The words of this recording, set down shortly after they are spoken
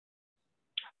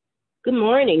Good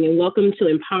morning and welcome to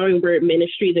Empowering Word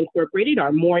Ministries Incorporated,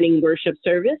 our morning worship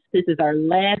service. This is our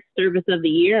last service of the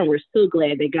year, and we're so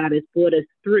glad that God has brought us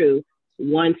through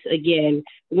once again.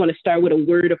 We want to start with a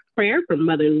word of prayer from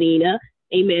Mother Lena.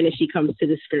 Amen, as she comes to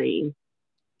the screen.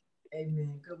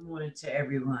 Amen. Good morning to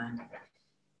everyone.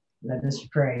 Let us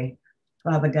pray.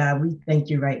 Father God, we thank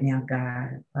you right now,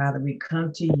 God. Father, we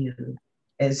come to you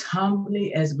as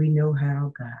humbly as we know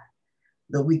how, God.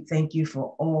 Lord, we thank you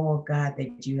for all, God,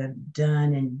 that you have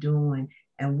done and doing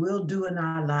and will do in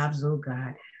our lives, oh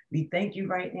God. We thank you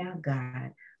right now,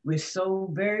 God. We're so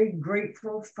very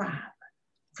grateful, Father,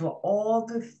 for all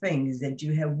the things that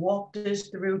you have walked us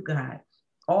through, God,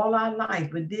 all our life.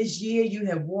 But this year you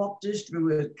have walked us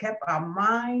through it, kept our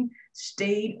mind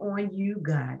stayed on you,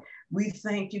 God. We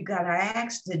thank you, God. I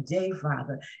ask today,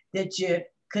 Father, that you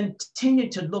continue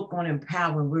to look on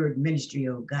Empowering Word Ministry,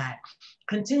 oh God.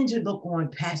 Continue to look on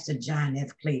Pastor John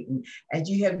F. Clayton as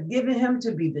you have given him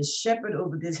to be the shepherd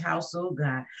over this house, oh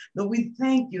God. But we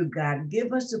thank you, God.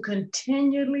 Give us to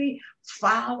continually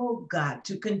follow God,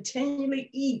 to continually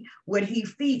eat what he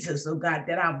feeds us, oh God,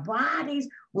 that our bodies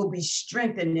will be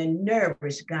strengthened and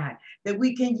nourished, God, that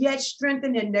we can yet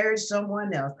strengthen and nourish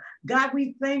someone else. God,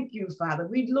 we thank you, Father.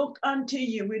 We look unto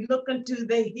you. We look unto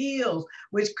the hills,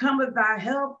 which cometh our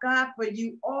help, God, for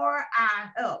you are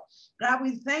our help. God,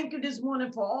 we thank you this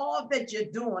morning for all that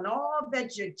you're doing, all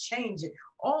that you're changing,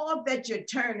 all that you're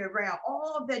turning around,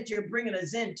 all that you're bringing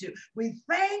us into. We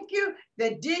thank you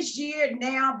that this year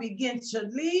now begins to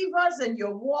leave us and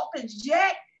you're walking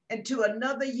yet into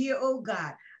another year, oh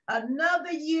God.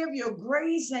 Another year of your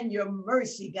grace and your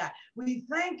mercy, God. We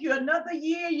thank you another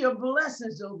year, your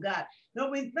blessings, oh God.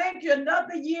 Lord, we thank you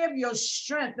another year of your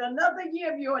strength, another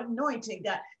year of your anointing,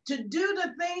 God, to do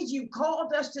the things you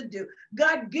called us to do.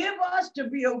 God, give us to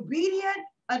be obedient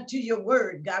unto your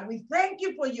word, God. We thank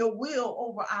you for your will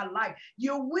over our life,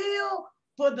 your will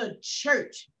for the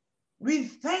church. We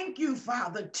thank you,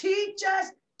 Father. Teach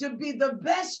us to be the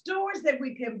best stewards that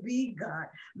we can be, God.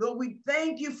 Lord, we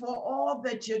thank you for all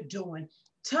that you're doing.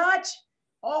 Touch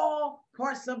all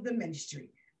parts of the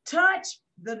ministry. Touch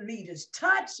the leaders.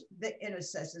 Touch the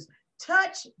intercessors.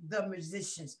 Touch the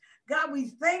musicians. God, we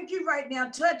thank you right now.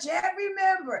 Touch every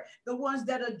member, the ones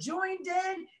that are joined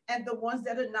in and the ones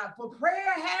that are not. For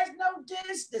prayer has no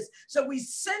distance. So we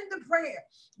send the prayer.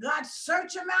 God,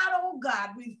 search them out, oh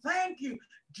God. We thank you.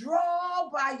 Draw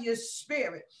by your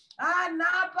spirit.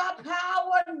 Not by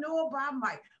power nor by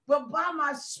might, but by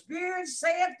my spirit,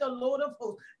 saith the Lord of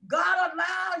hosts. God,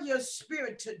 allow your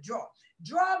spirit to draw.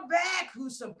 Draw back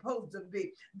who's supposed to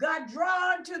be. God,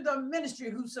 draw into the ministry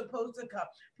who's supposed to come.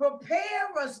 Prepare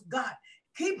us, God.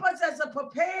 Keep us as a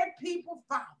prepared people,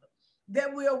 Father,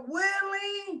 that we're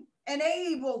willing and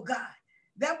able, God.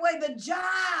 That way the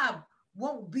job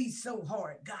won't be so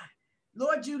hard, God.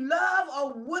 Lord, you love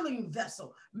a willing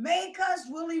vessel. Make us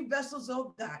willing vessels,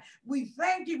 oh God. We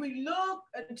thank you. We look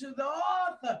to the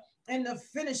author and the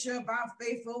finisher of our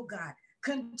faith, oh God.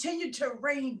 Continue to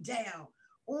rain down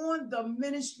on the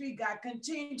ministry, God.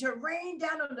 Continue to rain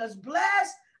down on us.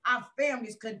 Bless our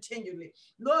families continually.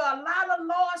 Lord, a lot of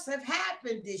loss have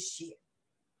happened this year.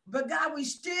 But God, we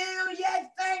still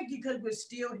yet thank you because we're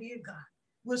still here, God.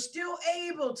 We're still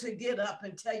able to get up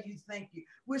and tell you thank you.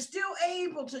 We're still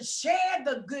able to share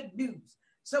the good news.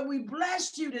 So we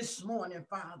bless you this morning,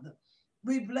 Father.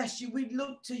 We bless you. We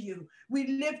look to you. We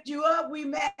lift you up. We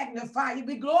magnify you.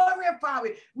 We glorify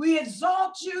you. We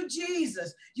exalt you,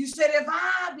 Jesus. You said, if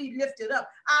I be lifted up,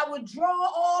 I would draw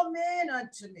all men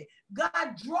unto me.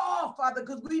 God, draw, Father,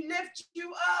 because we lift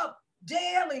you up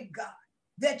daily, God,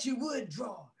 that you would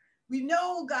draw. We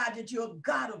know, God, that you're a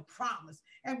God of promise,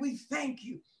 and we thank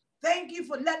you. Thank you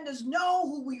for letting us know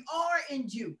who we are in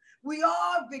you. We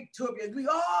are victorious. We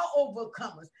are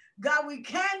overcomers. God, we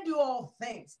can do all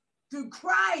things through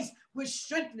Christ, which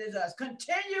strengthens us.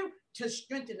 Continue to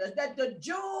strengthen us. Let the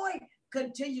joy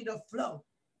continue to flow.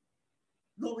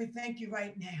 Lord, we thank you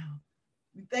right now.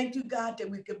 We thank you, God, that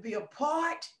we could be a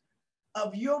part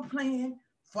of your plan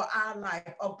for our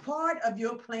life, a part of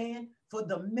your plan for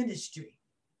the ministry.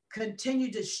 Continue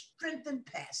to strengthen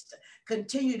Pastor.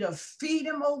 Continue to feed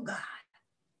him, oh God,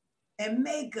 and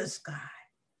make us, God,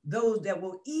 those that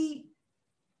will eat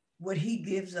what he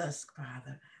gives us,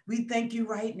 Father. We thank you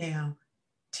right now.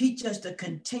 Teach us to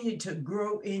continue to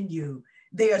grow in you.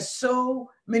 There are so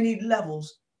many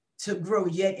levels to grow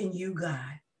yet in you,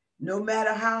 God. No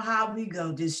matter how high we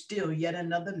go, there's still yet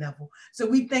another level. So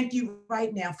we thank you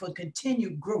right now for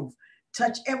continued growth.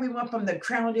 Touch everyone from the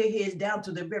crown of their heads down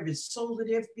to the very soles of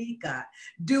their feet, God.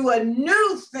 Do a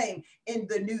new thing in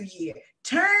the new year.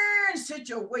 Turn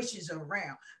situations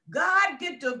around. God,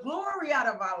 get the glory out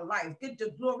of our life. Get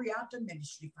the glory out the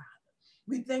ministry, Father.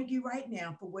 We thank you right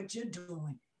now for what you're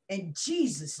doing in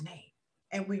Jesus' name.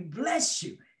 And we bless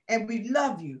you and we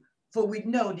love you, for we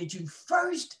know that you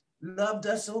first loved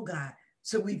us, oh God.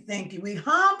 So we thank you. We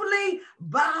humbly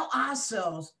bow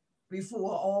ourselves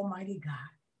before Almighty God.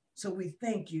 So we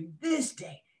thank you this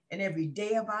day and every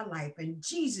day of our life. In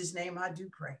Jesus' name I do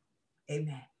pray.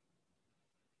 Amen.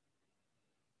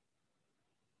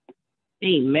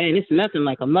 Amen. It's nothing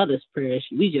like a mother's prayer.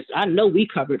 I know we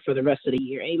covered for the rest of the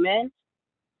year. Amen.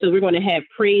 So we're going to have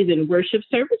praise and worship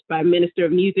service by Minister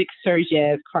of Music, Sir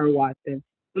Jazz Carr Watson.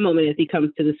 A moment as he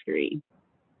comes to the screen.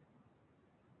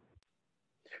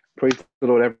 Praise the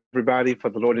Lord, everybody, for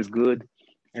the Lord is good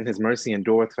and his mercy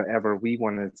endureth forever. We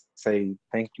want to say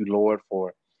thank you, Lord,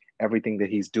 for everything that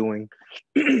he's doing.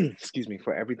 Excuse me,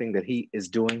 for everything that he is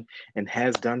doing and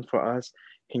has done for us.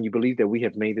 Can you believe that we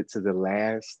have made it to the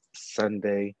last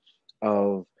Sunday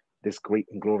of this great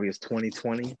and glorious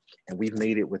 2020? And we've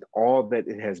made it with all that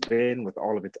it has been, with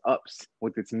all of its ups,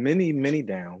 with its many, many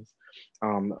downs.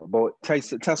 But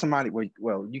tell somebody,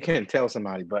 well, you can't tell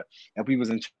somebody, but if we was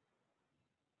in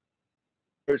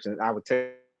church, and I would tell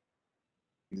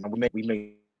you,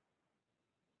 we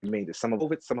made it. Some of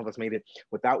us made it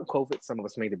without COVID. Some of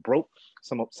us made it broke.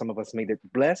 Some of us made it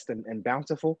blessed and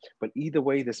bountiful. But either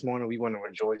way, this morning we want to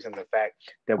rejoice in the fact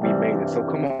that we made it. So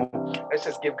come on, let's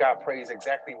just give God praise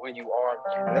exactly where you are,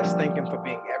 and let's thank him for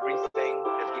being everything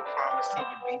that he promised he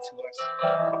would be to us,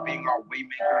 for being our way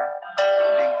maker,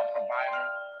 for being our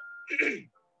provider.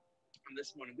 And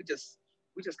this morning we just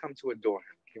come to adore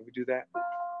him. Can we do that?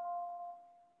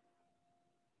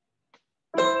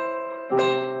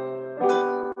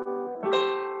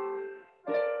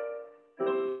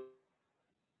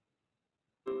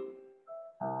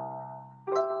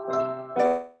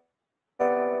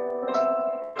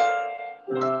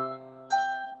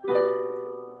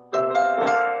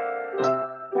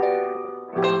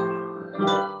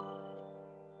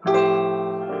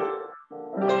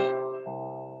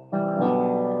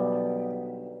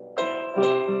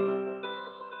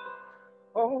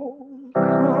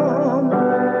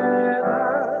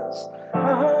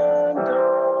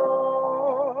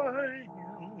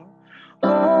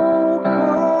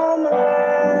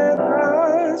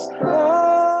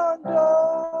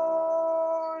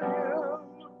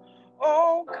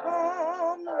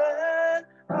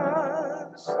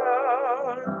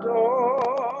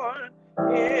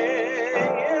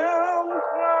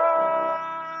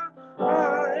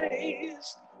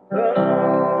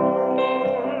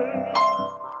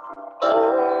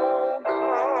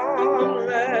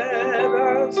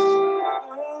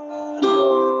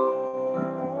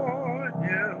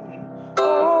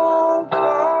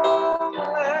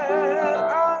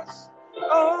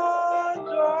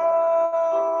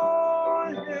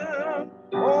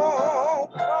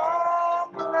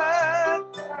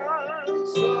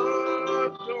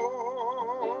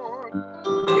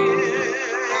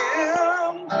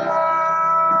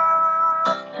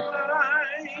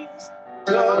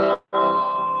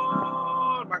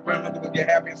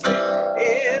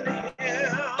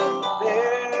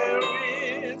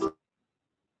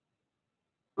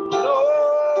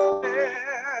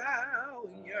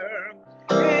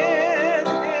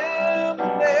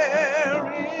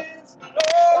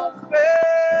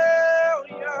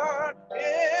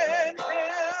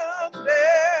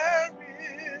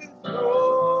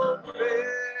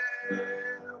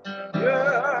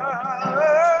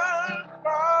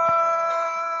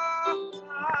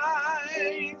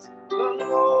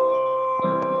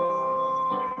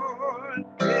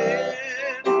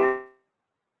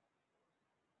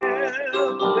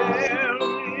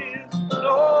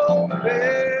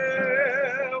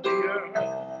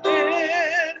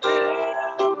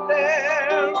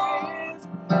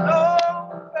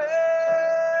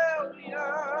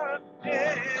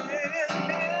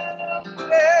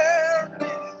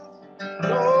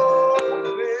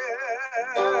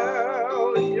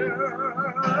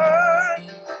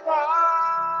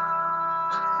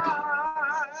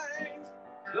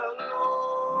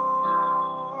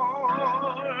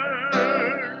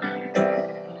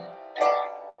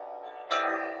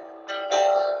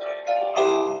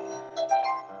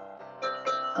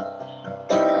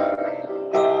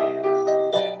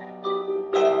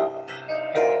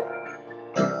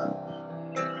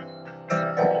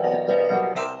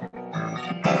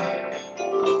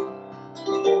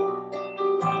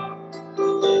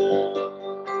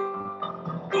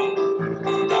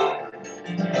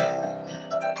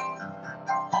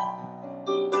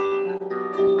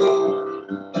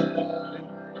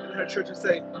 church and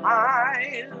say,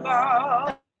 I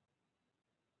love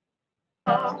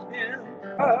him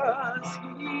because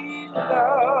he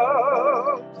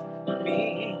loves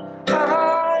me.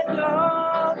 I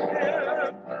love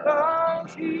him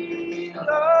because he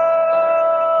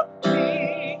loves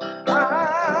me.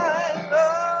 I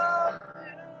love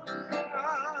him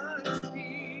because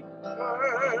he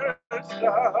first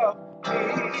loved me.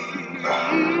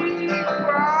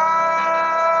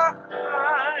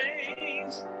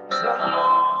 Christ the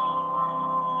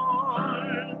Lord.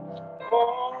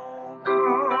 Oh,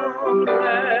 come,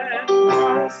 let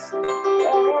us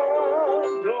adore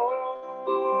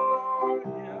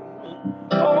him.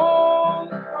 Oh,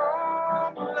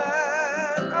 come,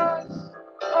 let us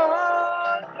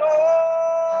adore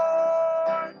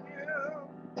him.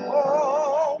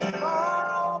 Oh,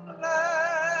 come,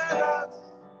 let us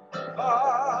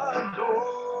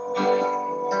adore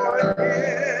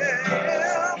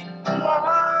him. Christ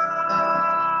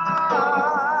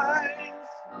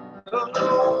the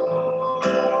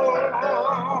Lord.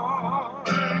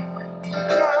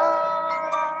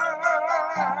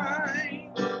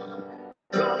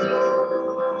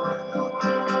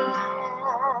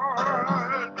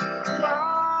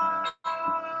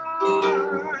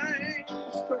 Christ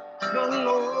the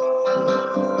Lord,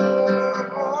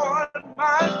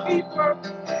 my keeper,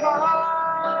 Christ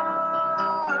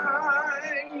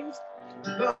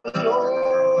the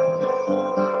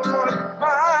Lord,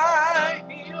 my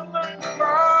healer, Christ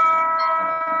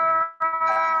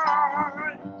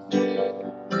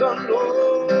the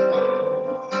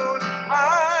Lord,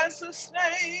 my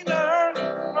sustainer,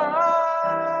 Christ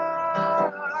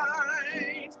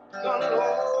the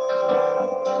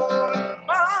Lord,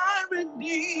 my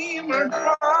redeemer,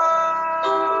 Christ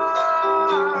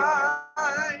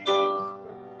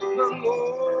the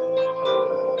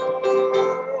Lord,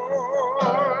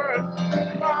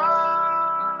 Christ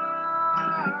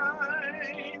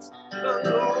the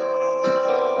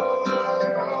Lord,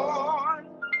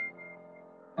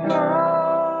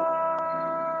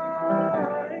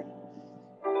 Christ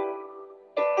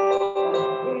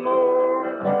the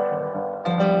Lord.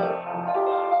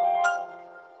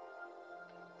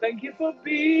 Thank you for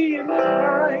being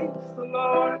Christ the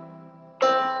Lord.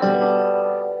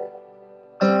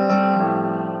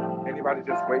 Anybody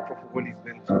just grateful for what he's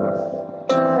been to us?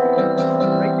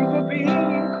 Thank you for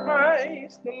being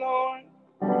Christ the Lord.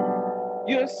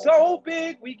 You're so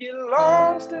big, we get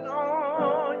lost in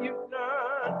all you've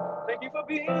done. Thank you for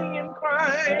being in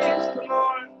Christ the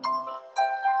Lord.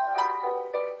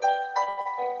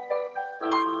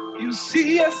 You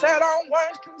see us at our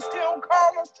worst, can still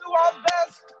call us to our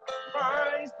best.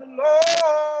 Christ the Lord.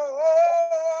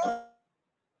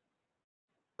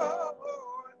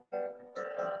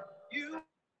 You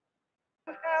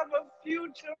have a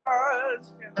future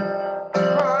husband.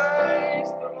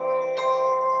 Christ the Lord.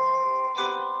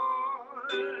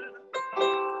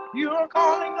 You're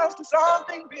calling us to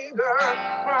something bigger.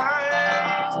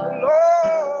 Christ the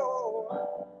Lord.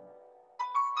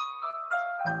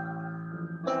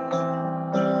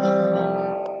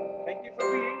 Thank you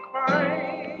for being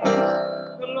Christ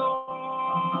the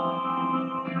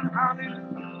Lord.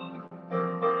 Hallelujah.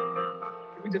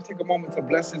 Can we just take a moment to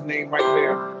bless his name right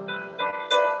there?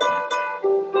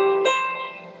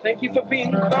 Thank you for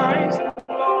being Christ the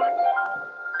Lord.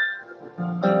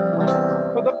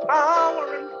 For the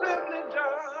power and privilege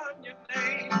of your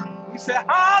name. We say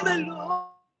hallelujah.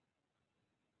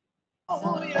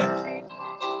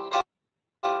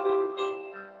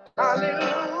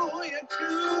 Hallelujah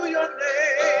to your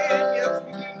name. Yes,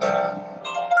 we do.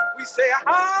 We say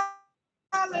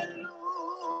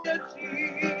hallelujah,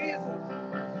 Jesus.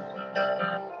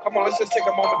 Come on, let's just take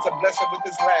a moment to bless him with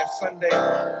this last Sunday.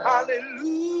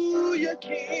 Hallelujah,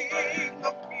 King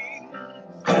of Kings,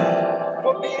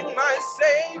 for being my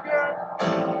Savior,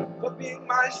 for being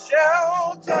my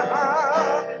shelter.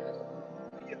 Hallelujah.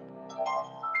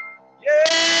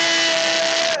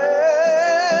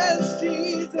 Yes,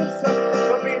 Jesus,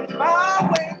 for being my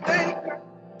way maker,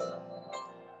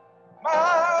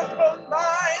 my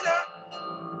provider,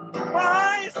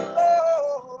 Christ,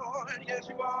 Lord. Yes,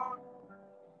 you are.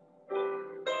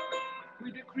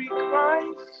 We decree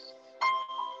Christ,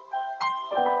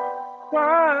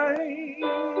 Christ,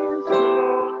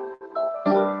 Lord.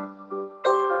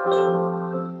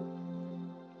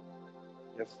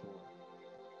 Yes, Lord.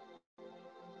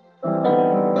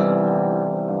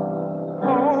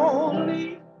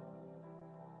 Holy,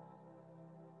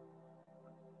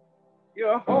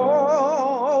 you're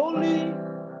holy.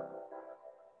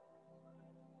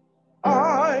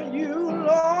 Are you,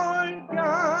 Lord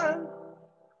God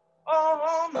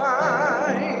Almighty?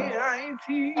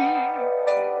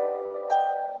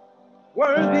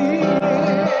 Worthy is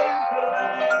the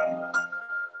Lamb.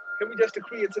 Can we just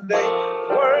decree it today?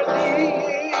 Worthy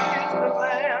is the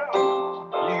Lamb.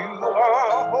 You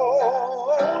are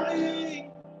holy.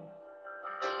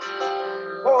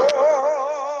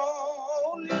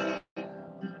 Holy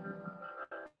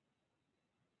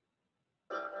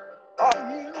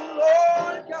are you,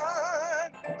 Lord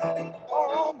God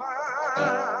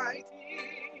Almighty.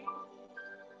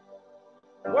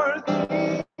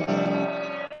 Worthy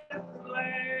is the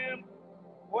Lamb.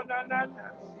 Oh, na, na, na.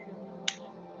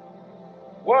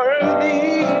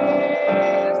 Worthy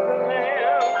is the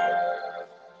Lamb.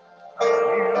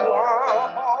 You are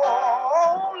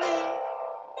holy.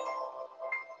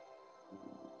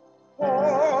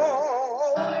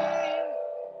 Holy.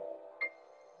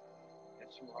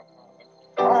 Yes, you are, Father.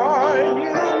 Are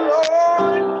you,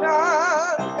 Lord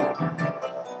God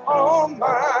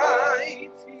Almighty?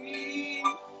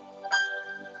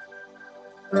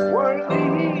 Worthy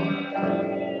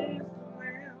is the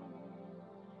Lamb.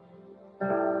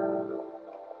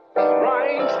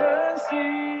 Righteous is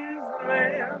the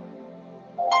Lamb.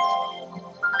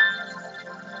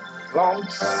 Long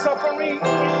suffering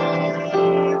is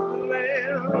the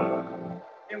Lamb.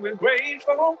 And we're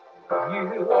grateful.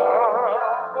 You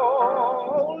are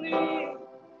holy.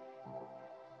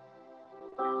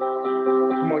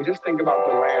 Come on, just think about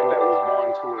the Lamb that was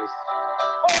born to us.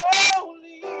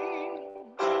 Holy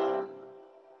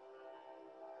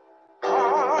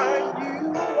are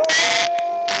you,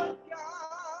 Lord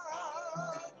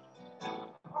God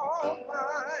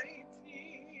Almighty.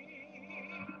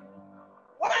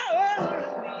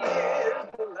 Worthy is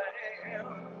the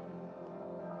Lamb.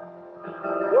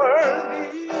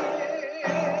 Worthy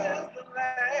is the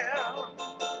Lamb.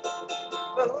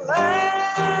 The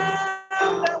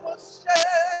Lamb that was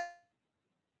shed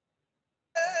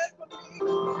for me.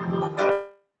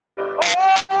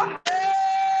 Oh,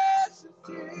 precious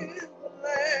is the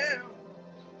Lamb.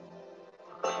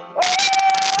 Oh,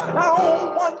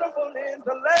 how wonderful is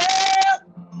the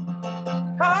Lamb.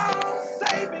 How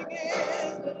saving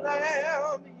is the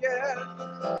Lamb, yes.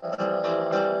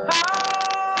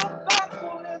 How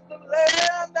thoughtful is the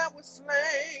Lamb that was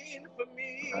slain for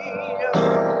me.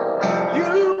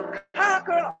 You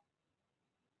conquered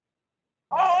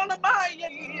all of my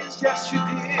enemies, yes you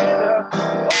did.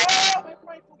 Oh, we're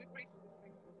grateful, we're grateful, we're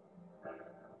grateful.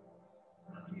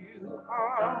 You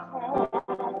are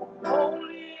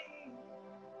holy.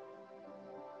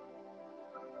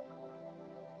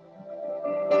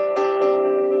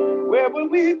 Where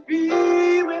would we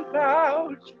be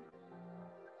without you?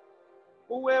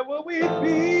 Where would we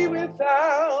be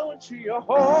without you? You're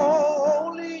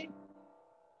holy.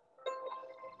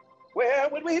 Where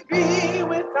would we be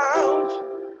without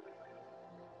you?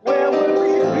 Where would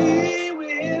we be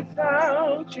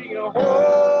without you? You're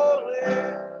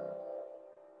holy.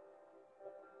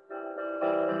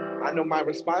 I know my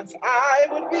response. I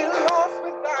would be lost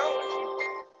without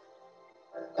you.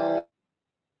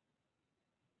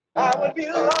 I would be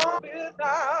lost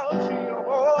without you. You're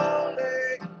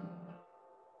holy.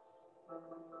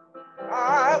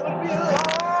 I would be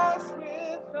lost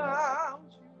without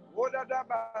you.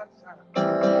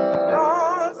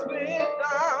 Lost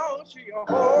without you. You're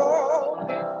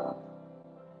holy.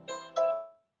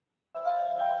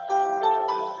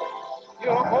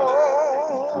 You're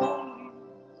holy.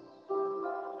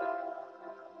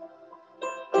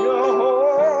 You're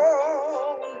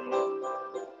holy.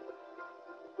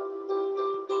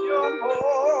 You're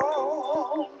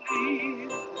holy.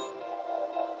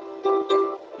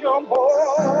 You're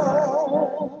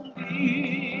holy.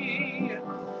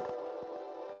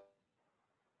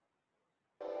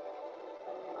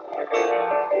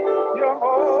 You're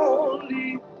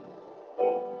holy.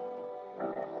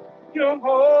 You're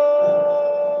holy,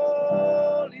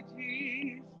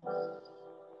 Jesus.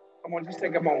 Come on, just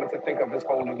take a moment to think of his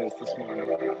holiness this morning.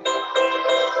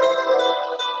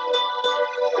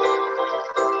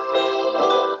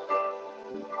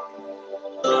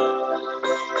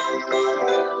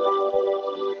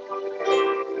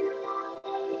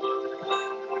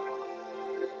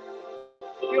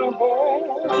 You're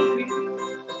holy.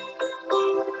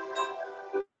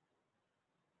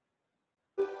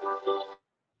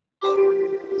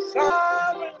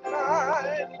 Sovereign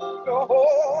night, you're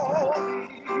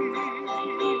holy.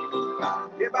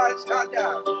 Everybody start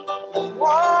down.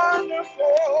 Wonderful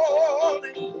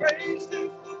and gracious,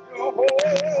 you're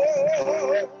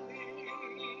holy.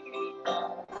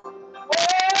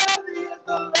 Worthy is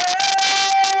the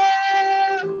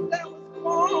Lamb that was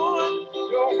born,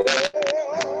 you're holy.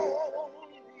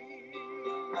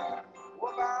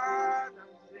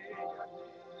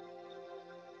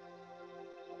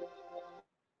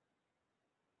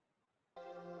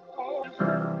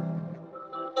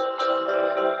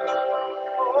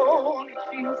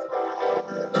 Jesus.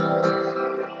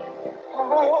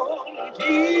 Holy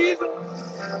Jesus.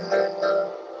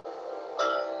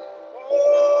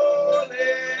 Holy.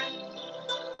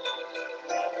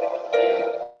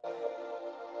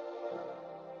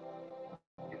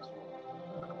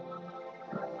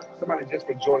 Somebody just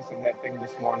rejoice in that thing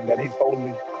this morning, that he's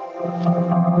holy.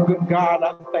 Good God,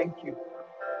 I thank you.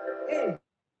 Hey,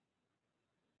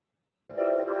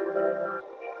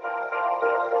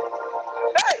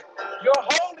 you're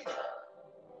holy.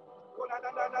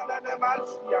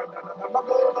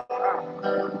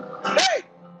 Hey,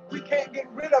 we can't get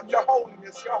rid of your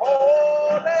holiness. You're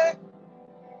holy.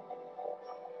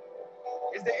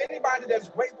 Is there anybody that's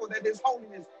grateful that this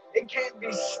holiness, it can't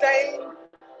be stained,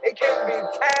 it can't be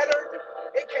tattered,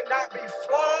 it cannot be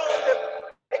flawed,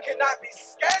 it cannot be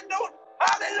scandaled?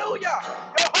 Hallelujah!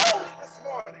 You're holy this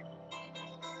morning.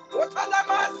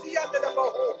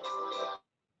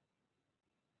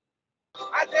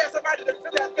 I dare somebody to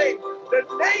say that thing. The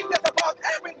name that's above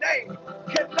every name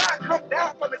cannot come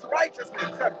down from his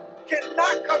righteousness,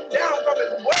 cannot come down from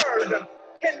his word,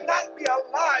 cannot be a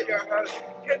liar,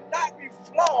 cannot be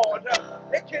flawed,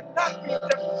 it cannot be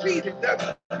defeated,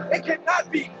 it cannot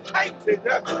be tainted,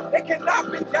 it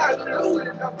cannot be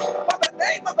diluted. For the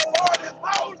name of the Lord is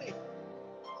holy.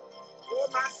 Oh,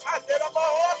 my son,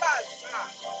 oh, my son.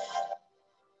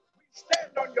 We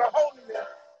stand on your holiness.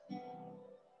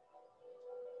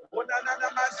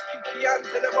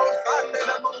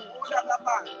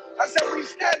 I said, we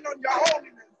stand on your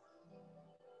holiness.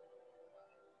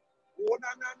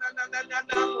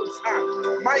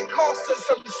 Might cost us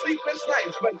some sleepless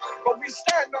nights, but we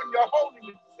stand on your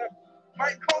holiness.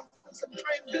 Might cost us some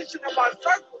transition of our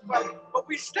circles, but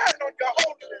we stand on your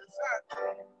holiness.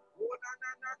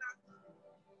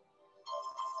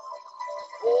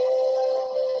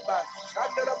 Oh, my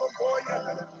boy.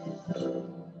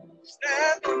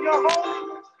 Stand on your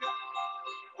holiness.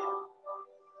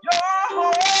 You're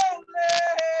holy.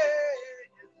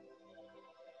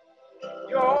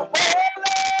 You're holy.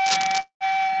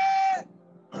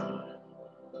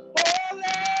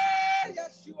 Holy.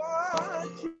 Yes, you are,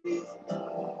 Jesus.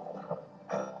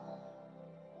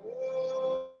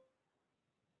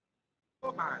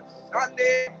 Oh, my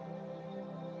Sunday.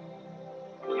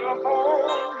 You're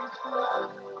holy.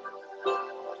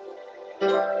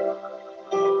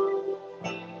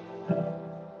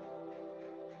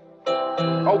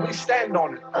 Oh, we stand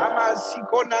on it.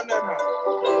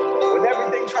 When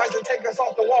everything tries to take us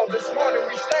off the wall this morning,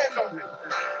 we stand on it.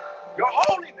 Your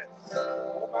holiness.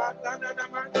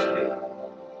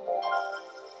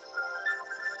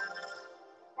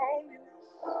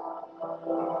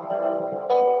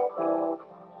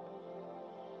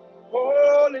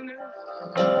 Holiness.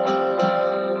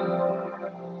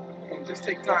 Just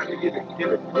take time to get it.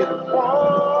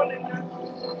 Holiness.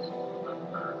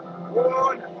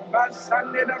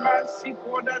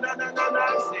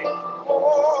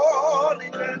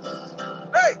 Holiness.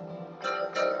 Hey.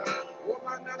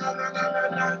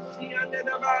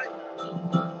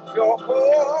 Your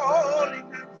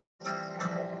holiness.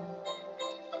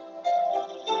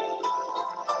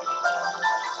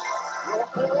 Your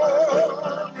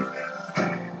holiness.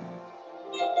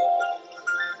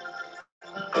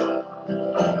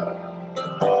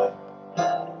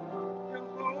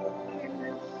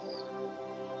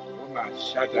 Oh my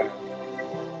Shaddai.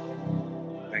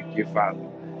 Thank you, Father.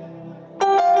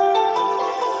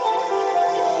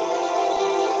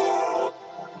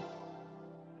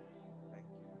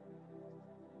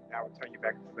 Now I turn you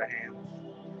back into the hands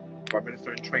of our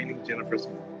minister in training, Jennifer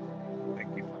Smith.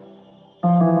 Thank you.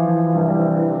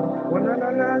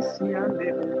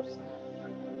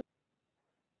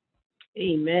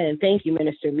 Amen. Thank you,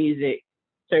 Minister Music,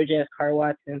 Sir Jeff Carr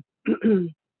Watson.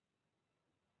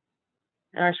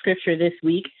 Our scripture this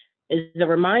week is a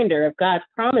reminder of God's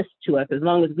promise to us as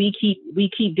long as we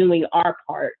keep doing our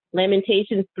part.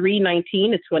 Lamentations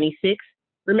 3:19-26.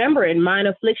 Remember in mine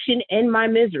affliction and my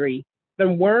misery, the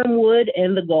wormwood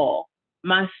and the gall.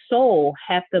 My soul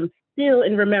hath them still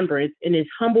in remembrance and is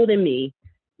humbled in me.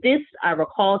 This I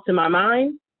recall to my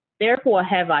mind, therefore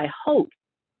have I hope.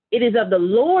 It is of the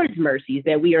Lord's mercies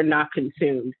that we are not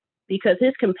consumed, because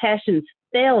his compassions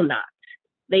fail not.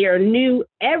 They are new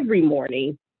every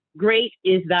morning. Great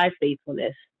is thy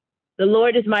faithfulness. The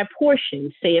Lord is my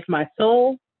portion, saith my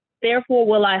soul. Therefore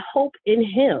will I hope in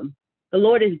him. The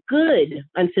Lord is good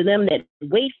unto them that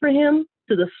wait for him,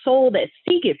 to the soul that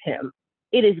seeketh him.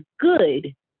 It is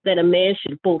good that a man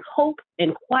should both hope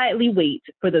and quietly wait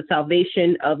for the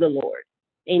salvation of the Lord.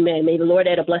 Amen. May the Lord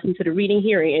add a blessing to the reading,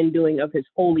 hearing, and doing of his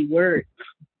holy word.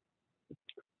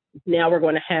 Now we're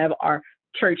going to have our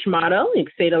church motto. You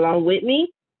can say it along with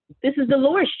me. This is the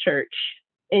Lord's church,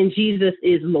 and Jesus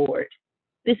is Lord.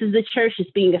 This is the church that's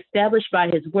being established by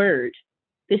his word.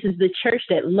 This is the church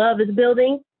that love is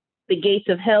building. The gates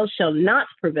of hell shall not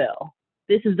prevail.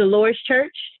 This is the Lord's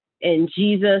church, and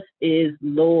Jesus is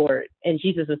Lord. And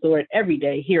Jesus is Lord every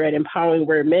day here at Empowering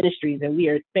Word Ministries, and we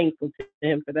are thankful to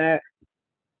him for that.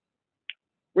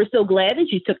 We're so glad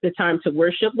that you took the time to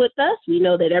worship with us. We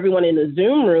know that everyone in the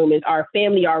Zoom room is our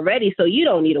family already, so you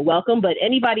don't need a welcome. But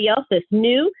anybody else that's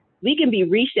new, we can be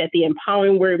reached at the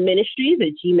Empowering Word Ministries at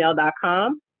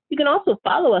gmail.com. You can also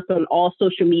follow us on all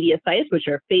social media sites, which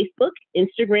are Facebook,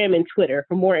 Instagram, and Twitter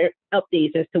for more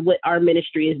updates as to what our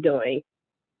ministry is doing.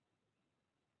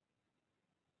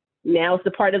 Now it's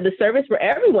the part of the service where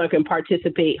everyone can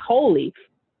participate wholly.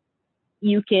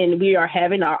 We are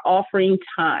having our offering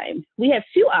time. We have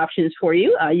two options for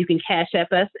you. You can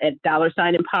Cashapp us at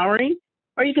 $empowering,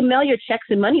 or you can mail your checks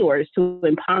and money orders to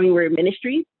Empowering Word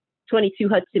Ministries, 22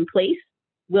 Hudson Place,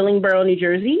 Willingboro, New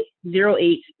Jersey,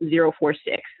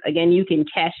 08046. Again, you can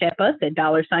Cashapp us at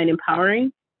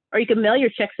 $empowering, or you can mail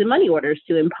your checks and money orders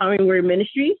to Empowering Word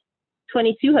Ministries,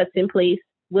 22 Hudson Place,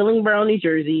 Willingboro, New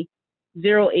Jersey,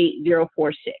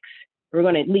 08046. We're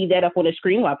going to leave that up on the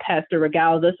screen while Pastor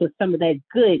regales us with some of that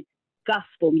good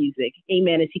gospel music.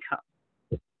 Amen as he comes.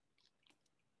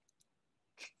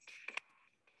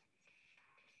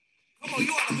 Come on,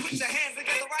 you ought to put your hands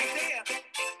together right there.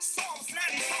 Psalms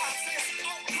 95 says,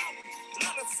 oh, come,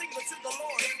 let us sing unto the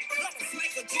Lord. Let us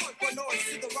make a joyful noise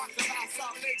to the rock of our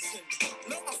salvation.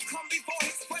 Let us come before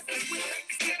his presence with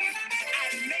thanksgiving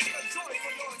and make a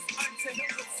joyful noise unto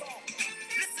him with song.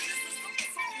 Listen, this is the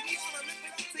song we ought to lift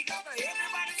it up together.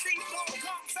 Everybody sing, Lord,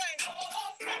 come say,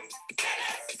 oh, come, let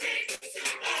us sing to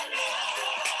the Lord.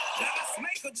 Let us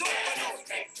make a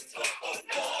joyful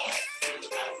noise.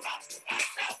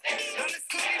 Let us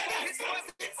come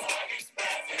before his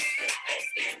presence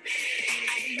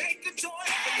and make a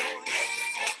joyful noise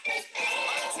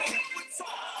unto him with song.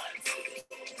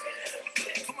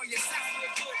 Come on, you sound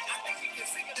real good. I think we can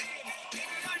sing it again.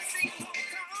 Everybody sing, oh,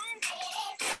 come.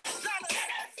 Let us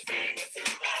sing to the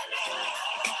Lord.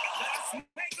 Let us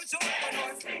make a joyful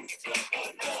noise.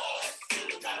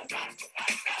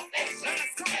 Let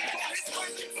us come before his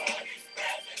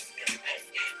presence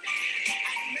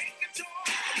and make a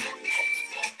joyful noise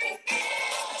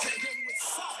to him with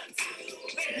songs.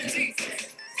 Thank you,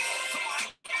 Jesus. Come on,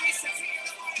 we should sing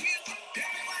it all here.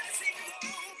 Everybody sing, oh,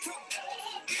 come.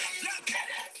 Let us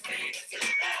sing to the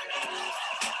Lord.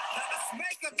 Let us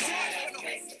make a joyful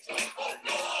noise to the Lord.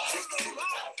 Glory to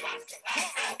God.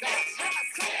 Let us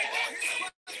come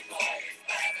before his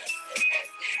presence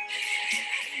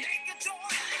and make a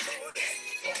joyful noise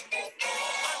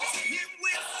unto him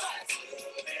with songs.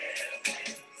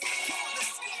 Come on, the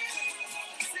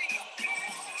scriptures sing.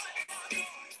 Yes,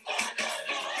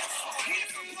 Lord,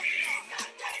 he's a great God.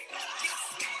 Yes,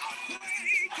 a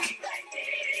great King.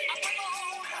 Up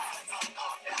alone,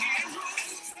 he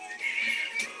rules.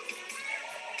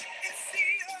 It's the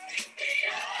earth,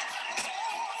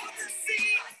 the sea,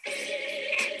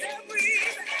 and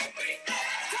everything.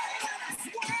 Let us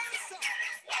worship.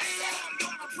 Come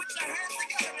on, put your hands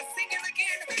together and sing it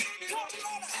again. Come on,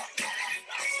 come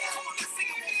on, let's sing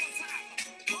it one more time.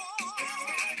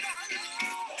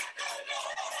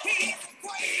 He's a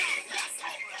great God. Yes,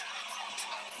 Lord.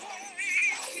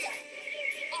 Great King.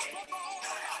 Up alone,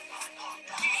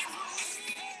 he rules.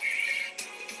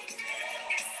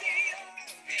 It's the earth.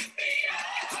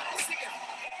 Come on, sing it. On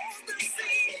the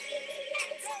sea,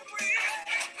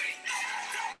 and everything.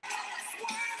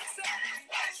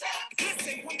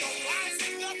 Listen, from the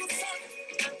rising of the sun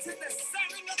to the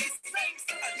setting of the same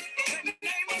sun, the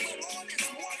name of the Lord is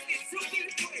worthy to be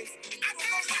praised. I don't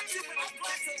know about you, but I'm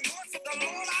glad to worship the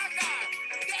Lord our God.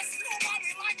 There's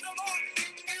nobody like the Lord.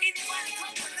 Anybody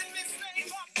come to lift this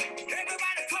name up?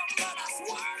 Everybody come, let us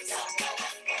worship.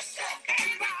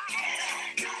 And bow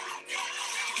down.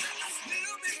 Let us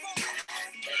kneel before him.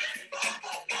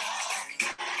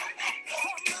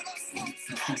 Come, let us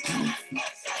worship. And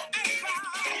bow down.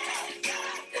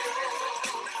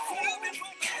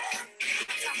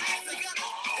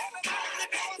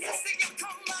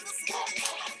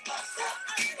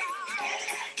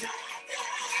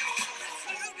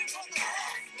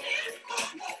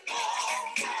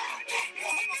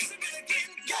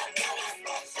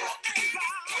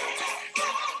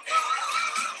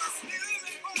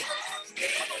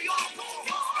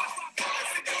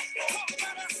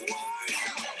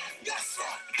 Yes, sir.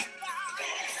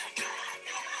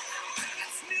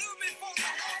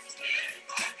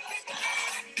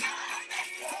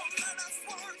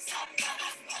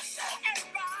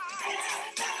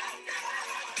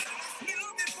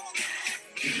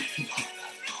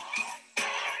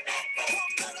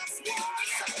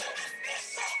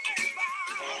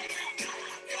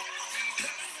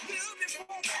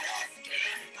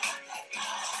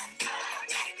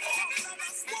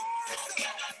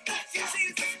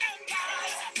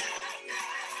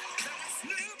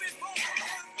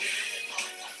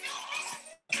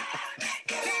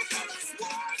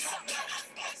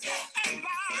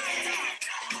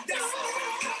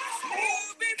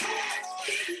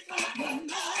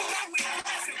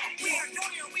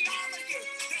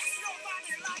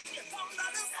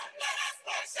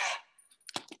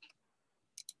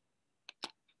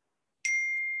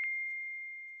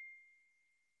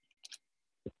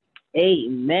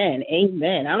 Amen.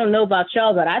 Amen. I don't know about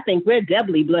y'all, but I think we're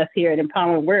doubly blessed here at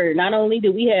Empowering Word. Not only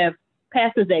do we have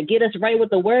pastors that get us right with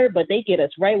the word, but they get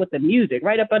us right with the music,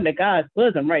 right up under God's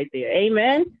bosom right there.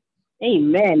 Amen.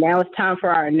 Amen. Now it's time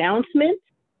for our announcements.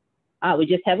 We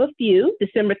just have a few.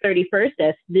 December 31st,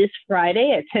 that's this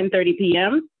Friday at 10:30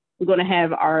 p.m. We're going to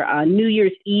have our New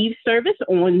Year's Eve service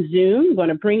on Zoom. We're going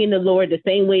to bring in the Lord the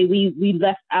same way we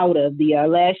left out of the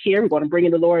last year. We're going to bring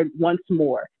in the Lord once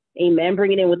more. Amen.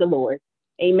 Bring it in with the Lord.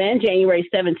 Amen. January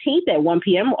 17th at 1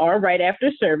 p.m. or right after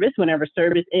service, whenever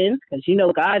service ends, because you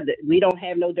know, God, we don't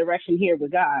have no direction here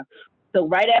with God. So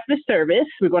right after service,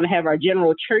 we're going to have our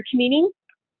general church meeting.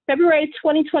 February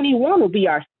 2021 will be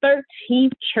our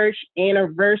 13th church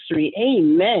anniversary.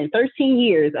 Amen. 13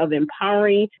 years of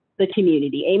empowering the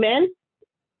community. Amen.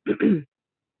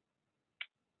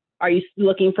 Are you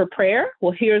looking for prayer?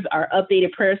 Well, here's our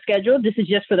updated prayer schedule. This is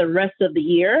just for the rest of the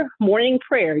year. Morning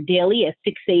prayer daily at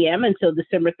 6 a.m. until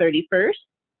December 31st.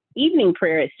 Evening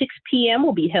prayer at 6 p.m.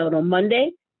 will be held on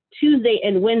Monday, Tuesday,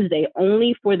 and Wednesday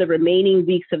only for the remaining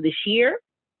weeks of this year.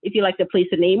 If you'd like to place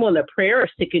a name on the prayer or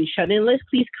sick and shut-in list,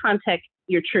 please contact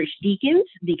your church deacons,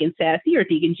 Deacon Sassy or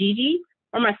Deacon Gigi,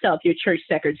 or myself, your church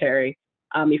secretary.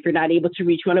 If you're not able to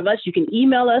reach one of us, you can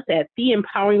email us at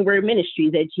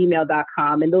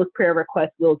EmpoweringWordMinistries@gmail.com, and those prayer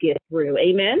requests will get through.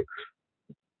 Amen.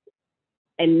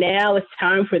 And now it's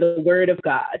time for the word of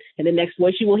God. And the next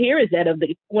voice you will hear is that of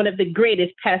one of the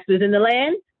greatest pastors in the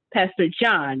land, Pastor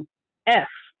John F.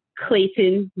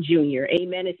 Clayton Jr.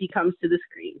 Amen, as he comes to the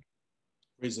screen.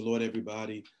 Praise the Lord,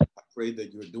 everybody. I pray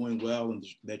that you're doing well and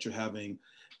that you're having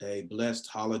a blessed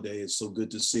holiday. It's so good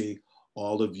to see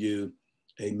all of you.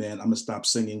 Amen. I'm going to stop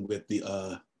singing with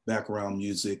the background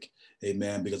music.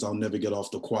 Amen. Because I'll never get off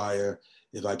the choir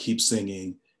if I keep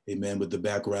singing. Amen. With the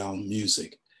background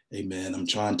music. Amen. I'm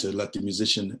trying to let the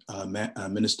musician,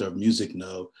 minister of music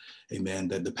know, amen,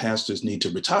 that the pastors need to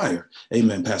retire.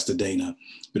 Amen, Pastor Dana.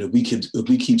 But if we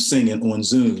keep singing on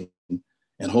Zoom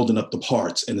and holding up the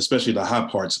parts, and especially the high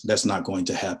parts, that's not going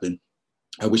to happen.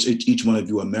 I wish each one of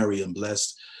you a merry and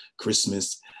blessed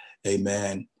Christmas.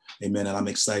 Amen. Amen. And I'm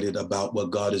excited about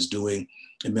what God is doing.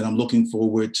 Amen. I'm looking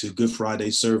forward to Good Friday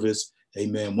service.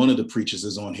 Amen. One of the preachers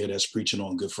is on here that's preaching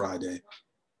on Good Friday.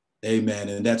 Amen.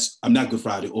 And I'm not Good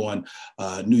Friday, on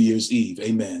New Year's Eve.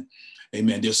 Amen.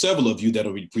 Amen. There's several of you that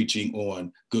will be preaching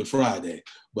on Good Friday,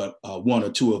 but one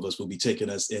or two of us will be taking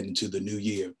us into the new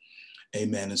year.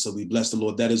 Amen. And so we bless the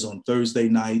Lord. That is on Thursday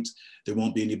night. There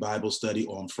won't be any Bible study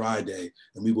on Friday,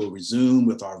 and we will resume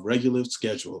with our regular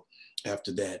schedule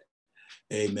after that.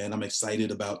 Amen. I'm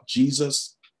excited about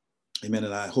Jesus. Amen.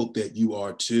 And I hope that you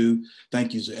are too.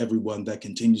 Thank you to everyone that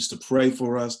continues to pray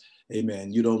for us.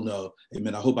 Amen. You don't know.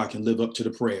 Amen. I hope I can live up to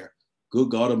the prayer. Good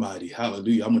God Almighty.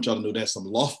 Hallelujah. I want y'all to know that's some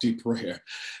lofty prayer.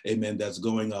 Amen. That's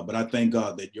going up. But I thank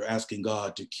God that you're asking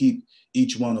God to keep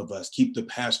each one of us, keep the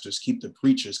pastors, keep the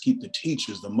preachers, keep the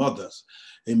teachers, the mothers.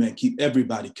 Amen. Keep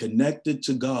everybody connected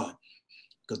to God,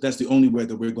 because that's the only way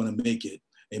that we're going to make it.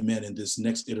 Amen. In this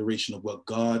next iteration of what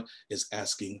God is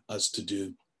asking us to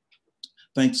do.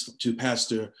 Thanks to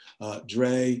Pastor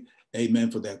Dre.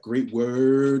 Amen. For that great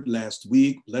word last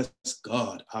week. Bless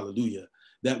God. Hallelujah.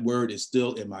 That word is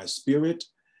still in my spirit.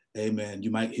 Amen.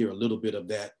 You might hear a little bit of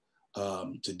that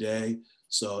today.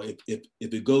 So if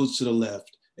it goes to the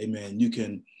left, amen, you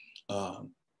can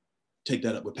take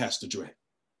that up with Pastor Dre.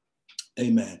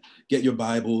 Amen. Get your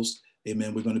Bibles.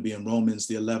 Amen. We're going to be in Romans,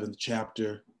 the 11th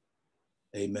chapter.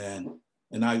 Amen.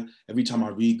 And every time I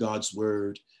read God's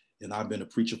word, and I've been a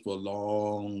preacher for a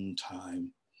long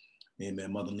time.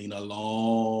 Amen. Mother Lena, a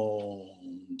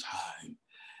long time.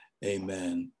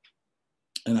 Amen.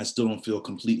 And I still don't feel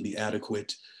completely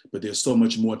adequate, but there's so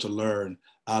much more to learn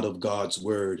out of God's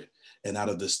word and out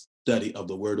of the study of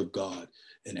the word of God.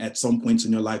 And at some points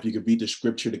in your life, you could read the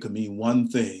scripture that could mean one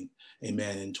thing.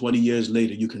 Amen. And 20 years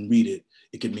later, you can read it.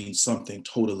 It can mean something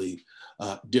totally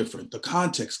different. The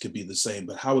context could be the same,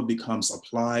 but how it becomes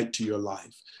applied to your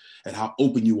life and how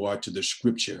open you are to the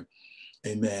scripture,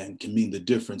 amen, can mean the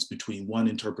difference between one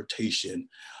interpretation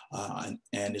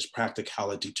and its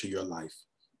practicality to your life.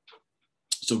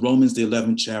 So Romans, the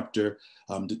 11th chapter,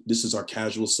 This is our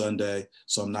casual Sunday,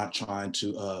 so I'm not trying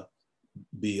to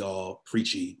be all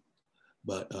preachy,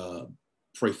 but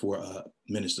pray for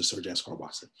Minister Sir Jan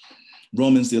Watson.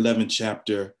 Romans, the 11th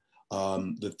chapter,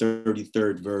 the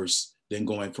 33rd verse, then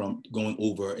going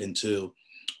over into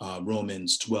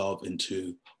Romans 12 and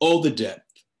 2. Oh, the depth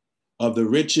of the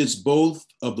riches, both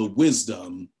of the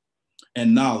wisdom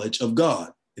and knowledge of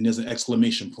God. And there's an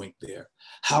exclamation point there.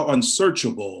 How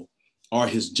unsearchable are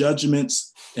his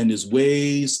judgments and his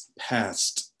ways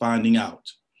past finding out.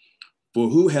 For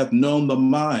who hath known the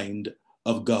mind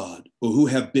of God, or who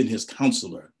hath been his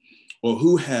counselor, or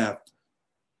who hath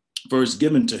first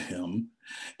given to him,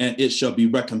 and it shall be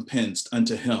recompensed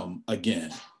unto him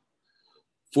again.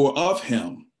 For of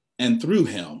him, and through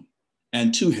him,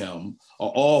 and to him are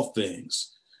all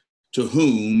things, to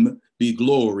whom be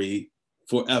glory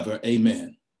forever.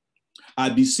 Amen. I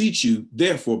beseech you,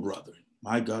 therefore, brethren,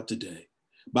 my God, today,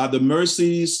 by the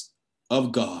mercies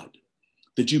of God,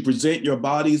 that you present your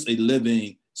bodies a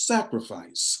living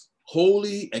sacrifice,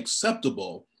 holy,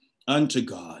 acceptable unto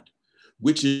God,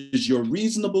 which is your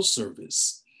reasonable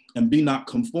service. And be not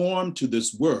conformed to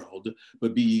this world,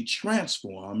 but be ye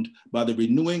transformed by the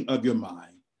renewing of your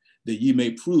mind, that ye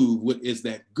may prove what is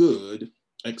that good,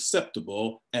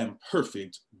 acceptable, and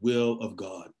perfect will of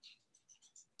God.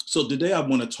 So today I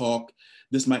want to talk,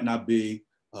 this might not be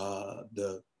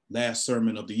the last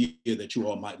sermon of the year that you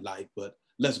all might like, but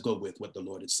let's go with what the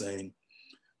Lord is saying.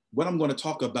 What I'm going to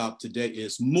talk about today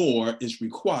is more is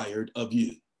required of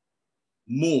you.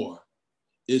 More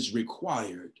is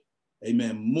required.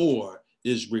 Amen. More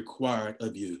is required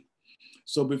of you.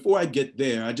 So before I get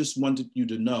there, I just wanted you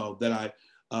to know that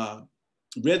I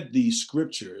read these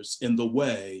scriptures in the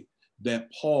way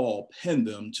that Paul penned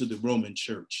them to the Roman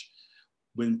church.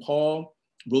 When Paul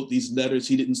wrote these letters,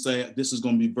 he didn't say, this is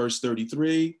going to be verse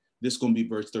 33, this is going to be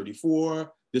verse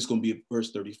 34, this is going to be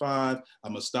verse 35.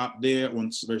 I'm going to stop there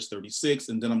on verse 36,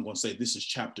 and then I'm going to say, this is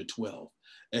chapter 12.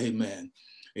 Amen.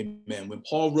 Amen. When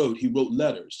Paul wrote, he wrote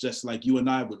letters just like you and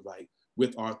I would write,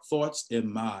 with our thoughts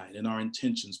in mind and our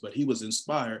intentions, but he was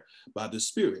inspired by the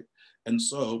Spirit. And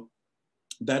so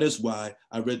that is why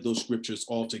I read those scriptures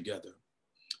all together.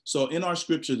 So in our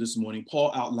scripture this morning,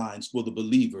 Paul outlines for the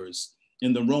believers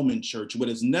in the Roman church what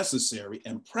is necessary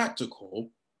and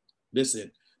practical,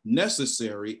 listen,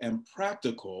 necessary and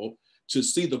practical to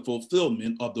see the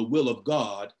fulfillment of the will of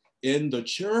God in the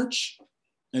church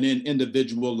and in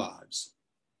individual lives.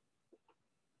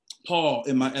 Paul,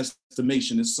 in my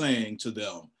estimation, is saying to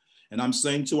them, and I'm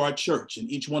saying to our church and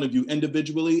each one of you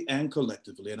individually and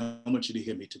collectively, and I want you to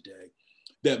hear me today,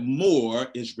 that more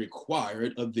is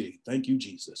required of thee. Thank you,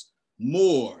 Jesus.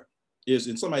 More is,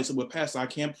 and somebody said, well, Pastor, I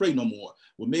can't pray no more.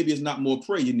 Well, maybe it's not more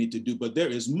prayer you need to do, but there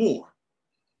is more,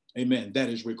 amen, that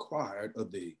is required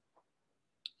of thee.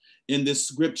 In this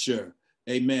scripture,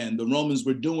 amen, the Romans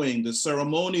were doing the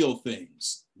ceremonial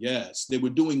things. Yes, they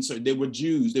were doing so. They were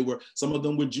Jews. Some of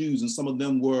them were Jews and some of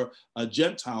them were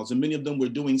Gentiles, and many of them were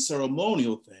doing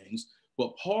ceremonial things.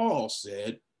 But Paul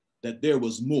said that there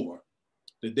was more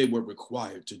that they were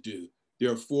required to do.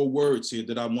 There are 4 words here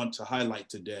that I want to highlight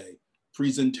today.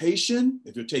 Presentation,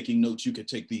 if you're taking notes, you can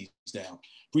take these down.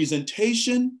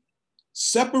 Presentation,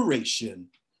 separation,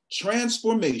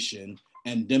 transformation,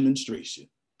 and demonstration.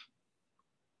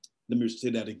 Let me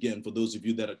say that again for those of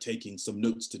you that are taking some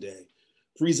notes today.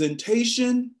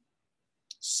 Presentation,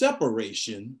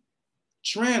 separation,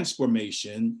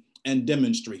 transformation, and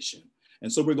demonstration.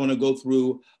 And so we're going to go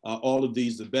through all of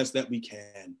these the best that we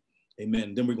can.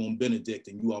 Amen. Then we're going to benedict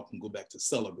and you all can go back to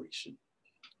celebration.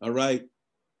 All right.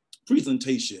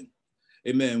 Presentation.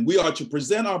 Amen. We are to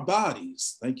present our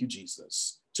bodies, thank you,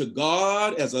 Jesus, to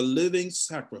God as a living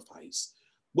sacrifice.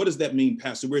 What does that mean,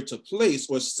 Pastor? We're to place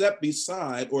or set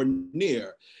beside or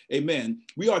near. Amen.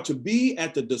 We are to be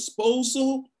at the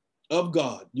disposal of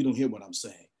God. You don't hear what I'm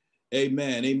saying.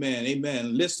 Amen. Amen.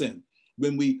 Amen. Listen,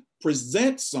 when we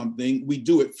present something, we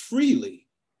do it freely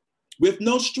with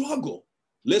no struggle.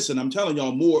 Listen, I'm telling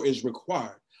y'all, more is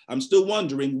required. I'm still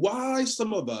wondering why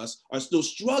some of us are still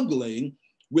struggling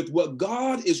with what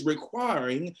God is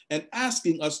requiring and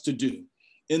asking us to do.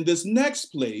 In this next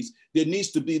place, there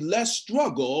needs to be less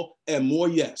struggle and more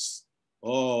yes.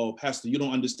 Oh, Pastor, you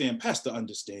don't understand. Pastor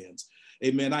understands.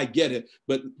 Amen. I get it.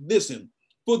 But listen,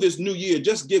 for this new year,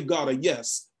 just give God a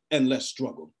yes and less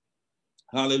struggle.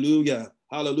 Hallelujah.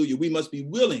 Hallelujah. We must be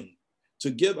willing to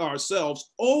give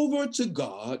ourselves over to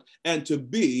God and to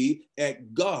be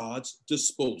at God's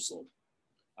disposal.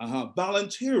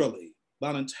 Voluntarily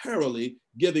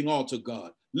giving all to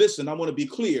God. Listen, I want to be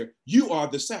clear. You are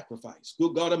the sacrifice.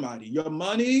 Good God Almighty. Your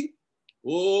money,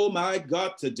 oh my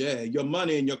God, today, your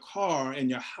money and your car and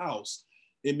your house,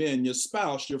 Amen. Your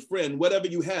spouse, your friend, whatever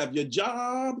you have, your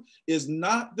job is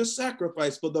not the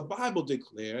sacrifice. For the Bible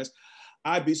declares,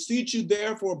 I beseech you,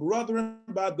 therefore, brethren,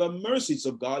 by the mercies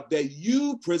of God, that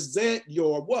you present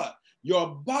your what? Your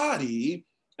body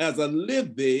as a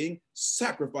living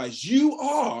sacrifice. You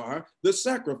are the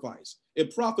sacrifice.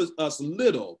 It profits us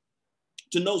little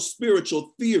to know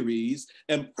spiritual theories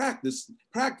and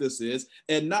practices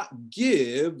and not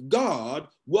give God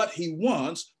what he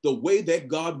wants the way that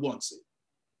God wants it.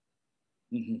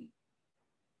 Mm-hmm.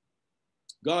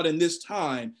 God in this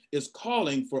time is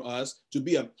calling for us to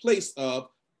be a place of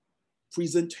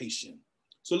presentation.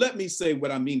 So let me say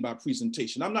what I mean by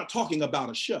presentation. I'm not talking about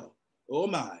a show. Oh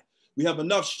my, we have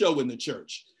enough show in the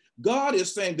church. God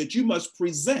is saying that you must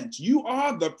present. You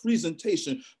are the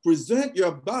presentation. Present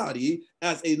your body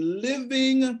as a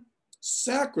living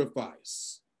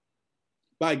sacrifice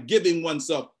by giving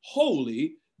oneself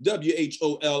wholly,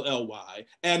 W-H-O-L-L-Y,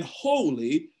 and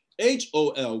holy,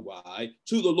 H-O-L-Y,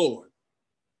 to the Lord.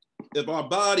 If our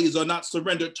bodies are not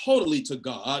surrendered totally to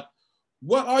God,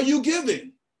 what are you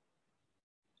giving?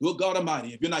 Good God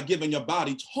Almighty, if you're not giving your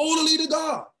body totally to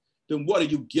God, then what are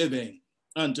you giving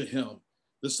unto him?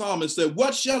 The psalmist said,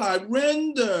 what shall I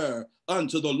render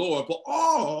unto the Lord for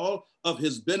all of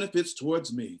his benefits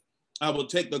towards me? I will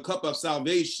take the cup of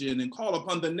salvation and call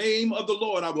upon the name of the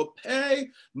Lord. I will pay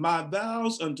my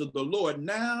vows unto the Lord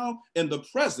now in the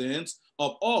presence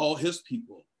of all his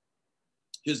people.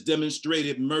 His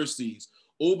demonstrated mercies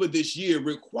over this year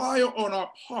require on our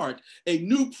part a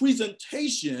new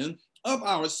presentation of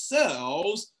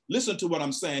ourselves, listen to what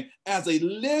I'm saying, as a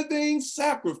living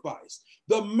sacrifice.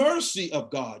 The mercy of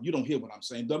God, you don't hear what I'm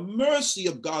saying, the mercy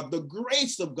of God, the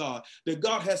grace of God that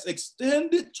God has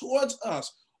extended towards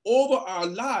us over our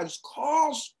lives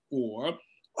calls for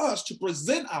us to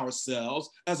present ourselves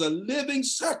as a living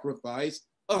sacrifice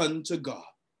unto God.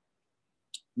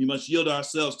 We must yield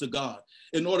ourselves to God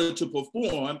in order to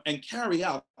perform and carry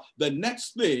out the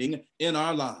next thing in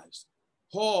our lives.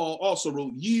 Paul also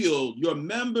wrote, yield your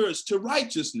members to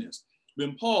righteousness.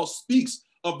 When Paul speaks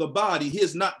of the body, he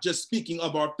is not just speaking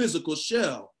of our physical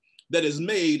shell that is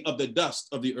made of the dust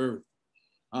of the earth.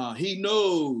 He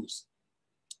knows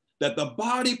that the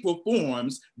body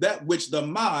performs that which the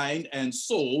mind and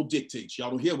soul dictates. Y'all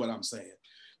don't hear what I'm saying.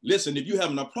 Listen, if you're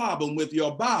having a problem with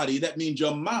your body, that means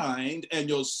your mind and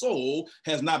your soul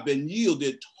has not been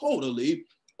yielded totally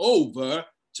over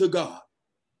to God.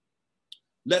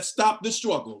 Let's stop the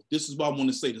struggle. This is what I want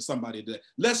to say to somebody today.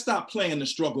 Let's stop playing the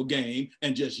struggle game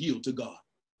and just yield to God.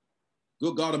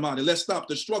 Good God Almighty, let's stop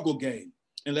the struggle game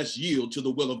and let's yield to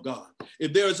the will of God.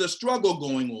 If there is a struggle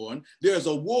going on, there's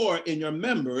a war in your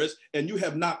members and you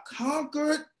have not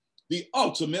conquered the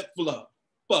ultimate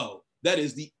foe. That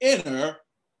is the inner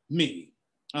me.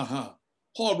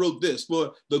 Paul wrote this,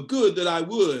 for the good that I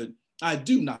would, I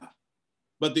do not,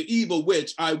 but the evil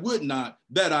which I would not,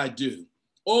 that I do.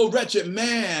 O wretched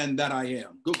man that I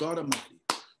am, good God Almighty,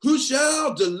 who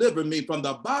shall deliver me from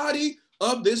the body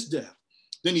of this death?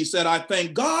 Then he said, I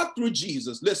thank God through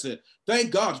Jesus. Listen,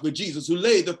 thank God for Jesus who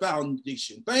laid the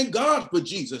foundation. Thank God for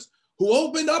Jesus who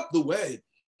opened up the way.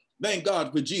 Thank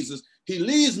God for Jesus. He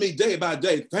leads me day by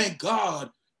day. Thank God,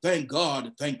 thank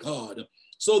God, thank God.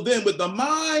 So then with the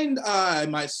mind, I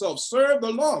myself serve the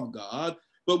law of God,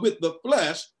 but with the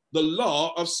flesh, the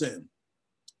law of sin.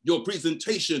 Your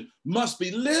presentation must be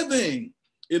living.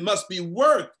 It must be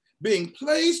worth being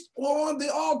placed on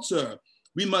the altar.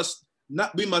 We must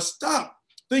stop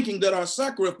thinking that our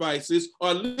sacrifices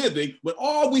are living when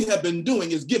all we have been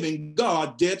doing is giving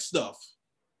God dead stuff.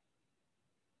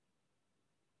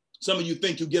 Some of you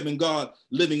think you're giving God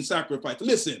living sacrifice.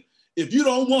 Listen, if you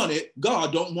don't want it,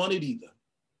 God don't want it either.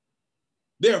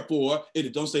 Therefore,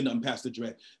 don't say nothing, Pastor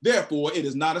Dre. Therefore, it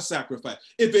is not a sacrifice.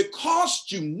 If it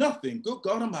costs you nothing, good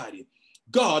God Almighty,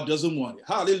 God doesn't want it.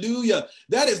 Hallelujah.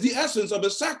 That is the essence of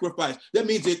a sacrifice. That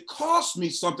means it costs me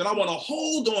something. I want to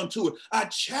hold on to it. I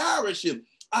cherish it.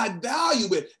 I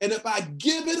value it. And if I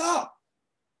give it up,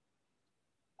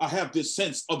 I have this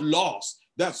sense of loss.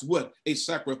 That's what a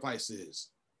sacrifice is.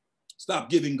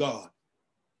 Stop giving God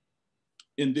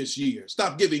in this year.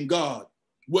 Stop giving God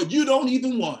what you don't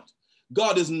even want.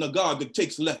 God isn't a God that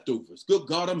takes leftovers. Good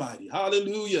God Almighty.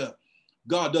 Hallelujah.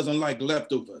 God doesn't like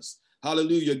leftovers.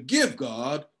 Hallelujah. Give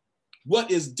God what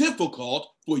is difficult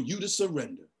for you to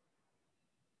surrender.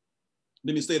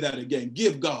 Let me say that again.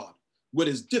 Give God what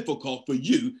is difficult for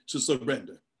you to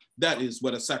surrender. That is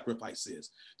what a sacrifice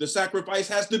is. The sacrifice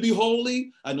has to be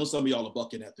holy. I know some of y'all are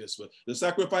bucking at this, but the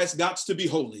sacrifice got to be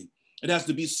holy. It has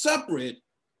to be separate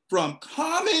from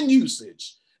common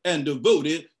usage and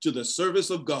devoted to the service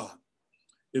of God.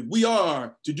 If we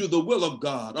are to do the will of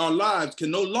God, our lives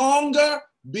can no longer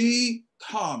be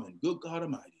common. Good God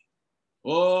Almighty.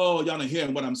 Oh, y'all are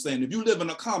hearing what I'm saying. If you live in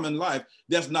a common life,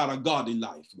 that's not a godly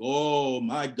life. Oh,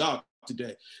 my God,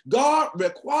 today. God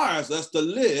requires us to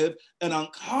live an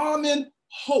uncommon,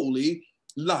 holy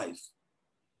life.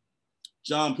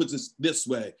 John puts it this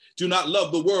way: do not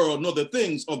love the world nor the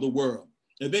things of the world.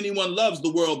 If anyone loves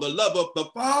the world, the love of the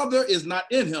Father is not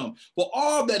in him. For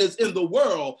all that is in the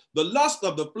world, the lust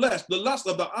of the flesh, the lust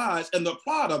of the eyes, and the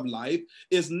pride of life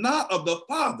is not of the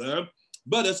Father,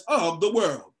 but is of the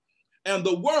world. And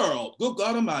the world, good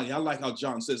God Almighty, I like how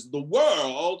John says, the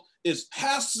world is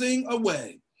passing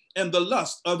away and the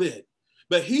lust of it.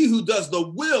 But he who does the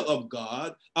will of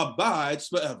God abides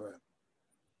forever.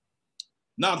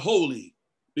 Not holy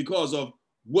because of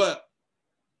what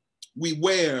we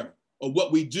wear or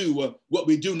what we do or what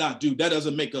we do not do. That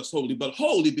doesn't make us holy, but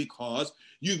holy because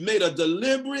you've made a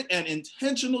deliberate and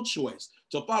intentional choice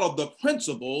to follow the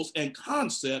principles and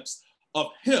concepts of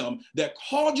him that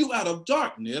called you out of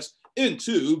darkness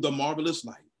into the marvelous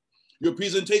light. Your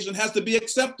presentation has to be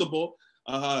acceptable.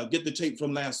 Get the tape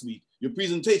from last week. Your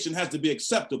presentation has to be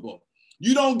acceptable.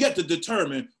 You don't get to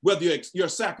determine whether your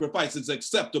sacrifice is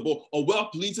acceptable or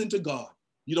well-pleasing to God.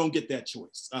 You don't get that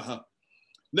choice.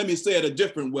 Let me say it a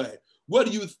different way. What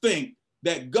do you think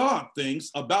that God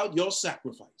thinks about your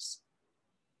sacrifice?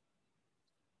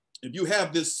 If you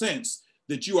have this sense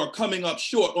that you are coming up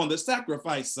short on the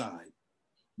sacrifice side,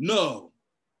 know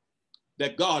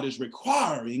that God is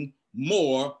requiring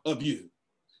more of you.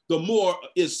 The more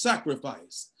is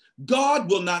sacrifice. God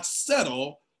will not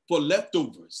settle for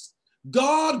leftovers.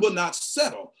 God will not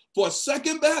settle for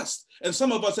second best. And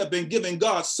some of us have been giving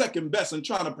God second best and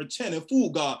trying to pretend and fool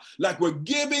God like we're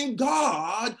giving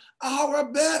God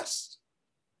our best.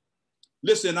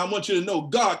 Listen, I want you to know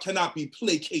God cannot be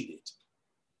placated.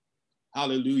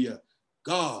 Hallelujah.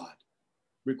 God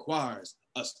requires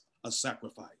us a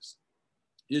sacrifice.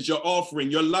 Is your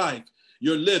offering, your life,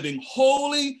 your living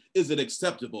holy? Is it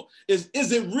acceptable? Is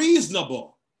it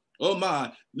reasonable? Oh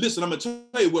my, listen, I'm gonna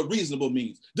tell you what reasonable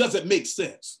means. Does it make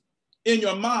sense? In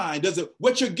your mind,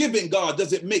 what you're giving God,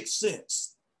 does it make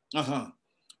sense?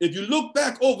 If you look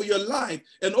back over your life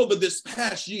and over this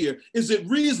past year, is it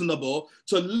reasonable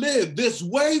to live this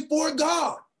way for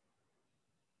God?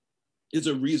 Is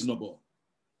it reasonable?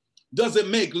 Does it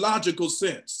make logical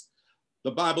sense?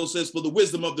 The Bible says, for the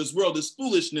wisdom of this world is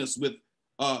foolishness with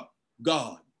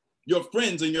God. Your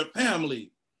friends and your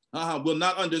family will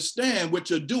not understand what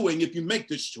you're doing if you make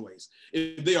this choice.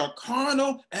 If they are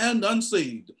carnal and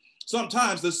unsaved.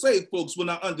 Sometimes the saved folks will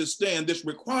not understand this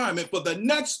requirement for the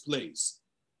next place,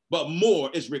 but more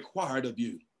is required of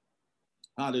you.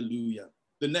 Hallelujah.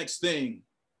 The next thing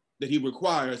that he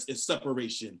requires is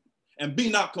separation. And be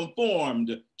not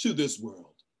conformed to this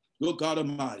world. Good God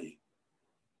Almighty.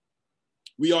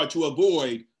 We are to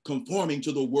avoid conforming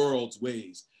to the world's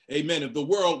ways. Amen. If the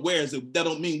world wears it, that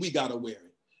don't mean we got to wear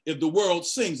it. If the world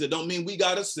sings it, don't mean we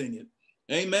got to sing it.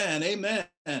 Amen.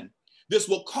 Amen. This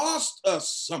will cost us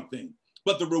something,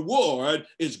 but the reward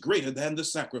is greater than the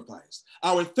sacrifice.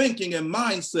 Our thinking and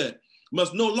mindset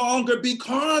must no longer be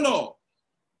carnal.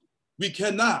 We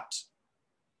cannot,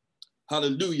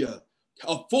 hallelujah,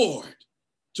 afford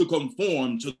to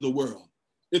conform to the world.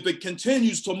 If it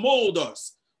continues to mold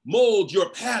us, mold your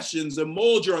passions and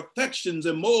mold your affections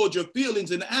and mold your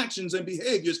feelings and actions and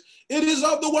behaviors, it is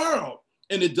of the world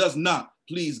and it does not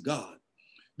please God.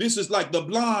 This is like the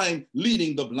blind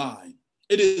leading the blind.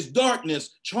 It is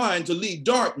darkness trying to lead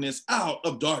darkness out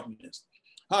of darkness.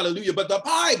 Hallelujah. But the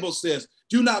Bible says,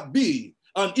 do not be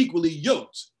unequally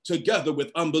yoked together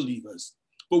with unbelievers.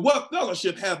 For what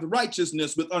fellowship hath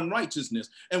righteousness with unrighteousness?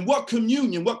 And what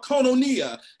communion, what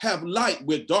koinonia have light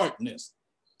with darkness?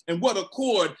 And what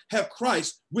accord hath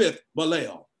Christ with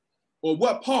Belial? Or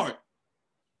what part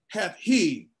hath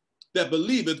he that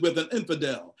believeth with an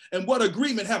infidel? And what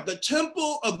agreement hath the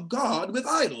temple of God with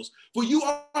idols? For you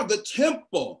are the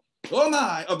temple, oh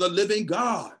my, of the living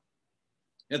God.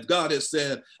 As God has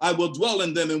said, I will dwell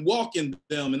in them and walk in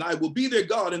them, and I will be their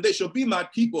God, and they shall be my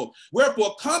people.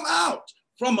 Wherefore come out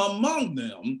from among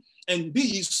them and be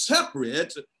ye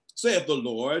separate, saith the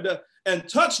Lord, and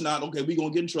touch not, okay, we're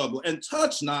going to get in trouble, and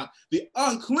touch not the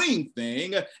unclean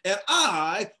thing, and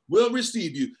I will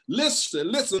receive you.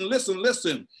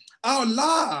 Listen. Our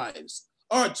lives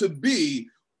are to be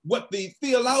what the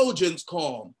theologians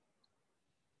call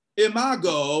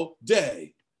imago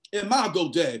Dei. Imago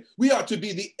Dei. We are to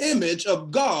be the image of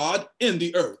God in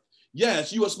the earth.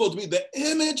 Yes, you are supposed to be the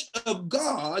image of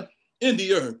God in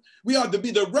the earth. We are to be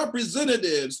the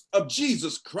representatives of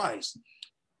Jesus Christ.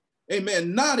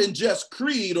 Amen. Not in just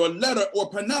creed or letter or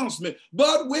pronouncement,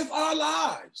 but with our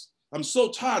lives. I'm so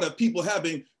tired of people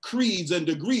having creeds and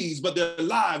degrees, but their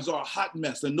lives are a hot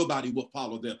mess and nobody will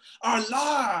follow them. Our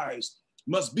lives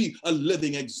must be a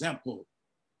living example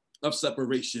of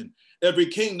separation. Every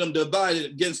kingdom divided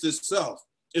against itself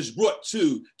is brought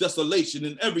to desolation,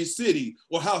 and every city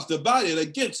or house divided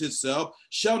against itself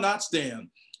shall not stand.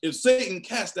 If Satan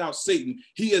cast out Satan,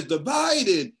 he is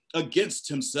divided against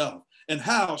himself. And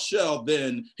how shall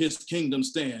then his kingdom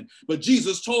stand? But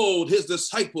Jesus told his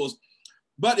disciples,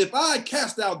 but if I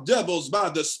cast out devils by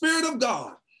the Spirit of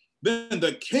God, then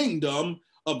the kingdom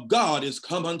of God is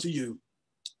come unto you.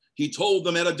 He told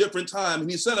them at a different time,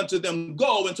 and he said unto them,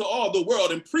 go into all the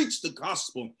world and preach the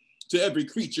gospel to every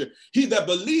creature. He that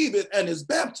believeth and is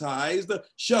baptized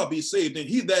shall be saved, and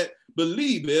he that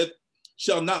believeth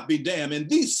shall not be damned. And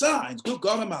these signs, good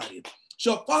God Almighty,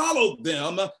 shall follow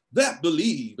them that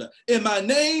believe. In my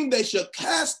name they shall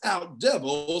cast out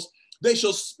devils, they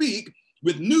shall speak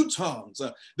with new tongues,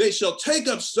 they shall take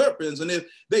up serpents, and if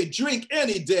they drink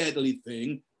any deadly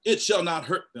thing, it shall not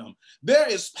hurt them. There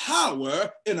is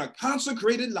power in a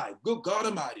consecrated life, good God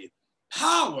Almighty.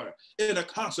 Power in a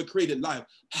consecrated life,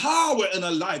 power in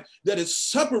a life that is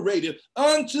separated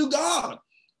unto God.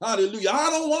 Hallelujah. I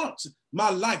don't want my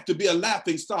life to be a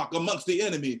laughing stock amongst the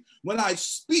enemy. When I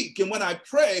speak and when I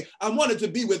pray, I want it to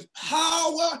be with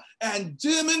power and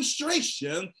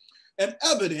demonstration and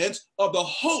evidence of the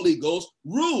Holy Ghost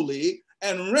ruling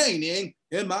and reigning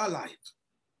in my life.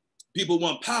 People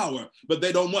want power, but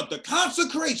they don't want the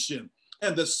consecration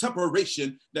and the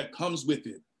separation that comes with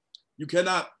it. You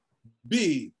cannot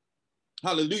be,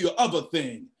 hallelujah, of a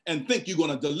thing and think you're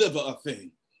going to deliver a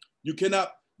thing. You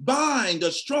cannot bind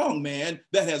a strong man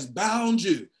that has bound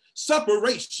you.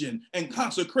 Separation and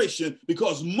consecration,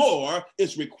 because more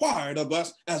is required of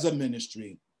us as a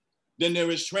ministry. Then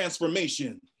there is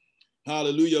transformation.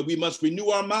 Hallelujah. We must renew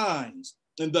our minds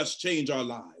and thus change our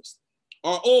lives.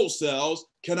 Our old selves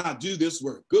cannot do this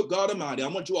work. Good God Almighty, I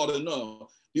want you all to know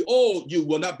the old you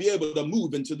will not be able to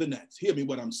move into the next. Hear me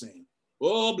what I'm saying.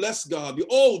 Oh, bless God. The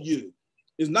old you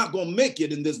is not going to make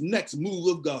it in this next move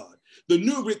of God. The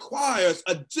new requires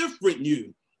a different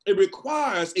you. It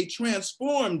requires a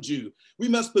transformed you. We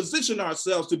must position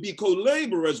ourselves to be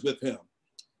co-laborers with him.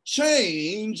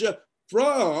 Change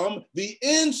from the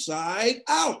inside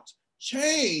out.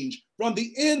 Change from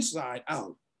the inside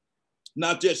out.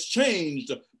 Not just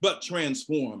changed, but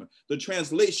transformed. The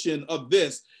translation of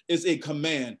this is a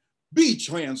command. Be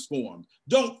transformed.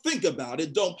 Don't think about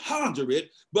it. Don't ponder it,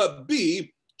 but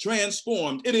be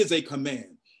transformed. It is a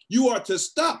command. You are to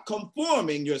stop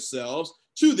conforming yourselves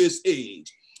to this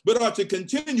age, but are to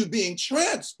continue being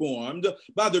transformed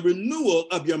by the renewal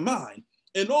of your mind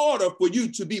in order for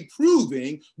you to be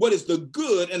proving what is the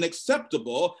good and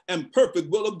acceptable and perfect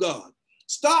will of God.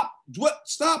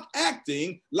 Stop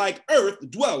acting like earth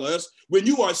dwellers when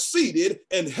you are seated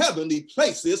in heavenly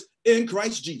places in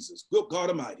Christ Jesus. Good God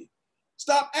Almighty.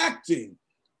 Stop acting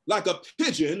like a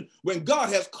pigeon when God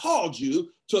has called you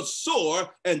to soar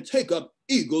and take up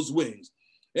eagle's wings.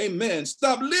 Amen.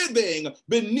 Stop living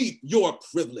beneath your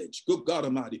privilege. Good God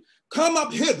Almighty. Come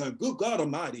up hither. Good God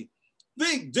Almighty.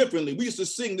 Think differently. We used to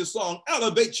sing this song,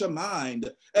 elevate your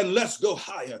mind and let's go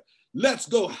higher. Let's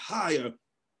go higher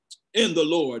in the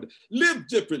Lord. Live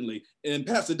differently. And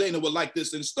Pastor Dana would like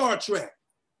this in Star Trek.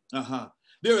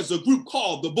 There is a group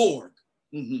called the Borg.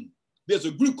 There's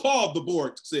a group called the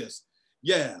Borg, sis.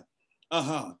 Yeah.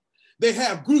 They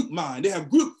have group mind. They have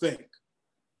group think.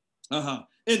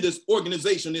 In this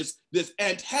organization, this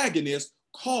antagonist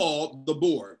called the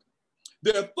Borg.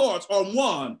 Their thoughts are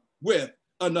one with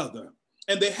another.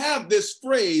 And they have this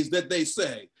phrase that they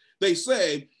say. They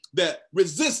say that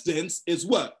resistance is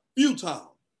what?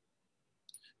 Futile.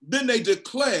 Then they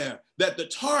declare that the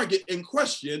target in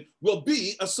question will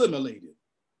be assimilated.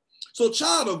 So,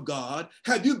 child of God,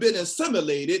 have you been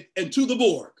assimilated into the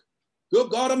Borg? Good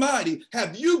God Almighty,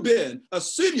 have you been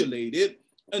assimilated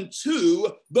into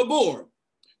the Borg?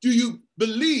 Do you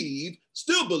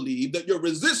still believe that your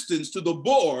resistance to the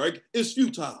Borg is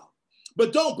futile?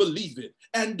 But don't believe it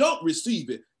and don't receive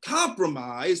it.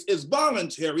 Compromise is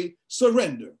voluntary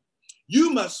surrender.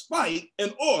 You must fight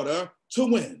in order to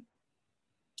win.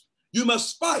 You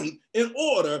must fight in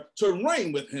order to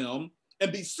reign with him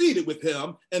and be seated with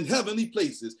him in heavenly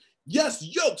places. Yes,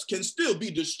 yokes can still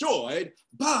be destroyed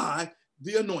by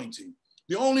the anointing.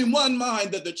 The only one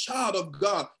mind that the child of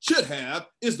God should have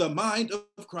is the mind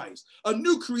of Christ, a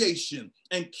new creation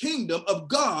and kingdom of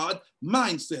God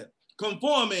mindset.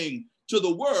 Conforming to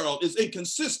the world is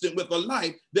inconsistent with a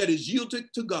life that is yielded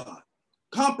to God.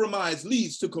 Compromise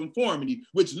leads to conformity,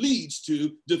 which leads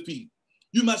to defeat.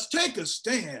 You must take a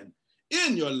stand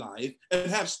in your life and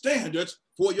have standards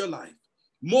for your life.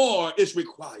 More is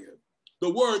required. The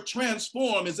word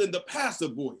transform is in the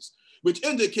passive voice, which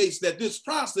indicates that this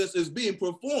process is being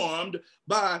performed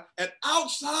by an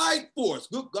outside force,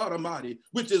 good God Almighty,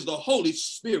 which is the Holy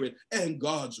Spirit and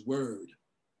God's word.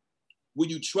 Will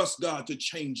you trust God to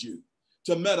change you,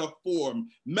 to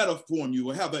metaform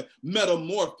you, or have a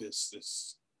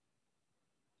metamorphosis?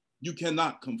 You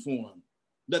cannot conform.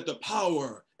 Let the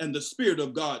power and the Spirit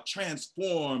of God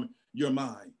transform your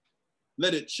mind.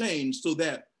 Let it change so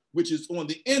that which is on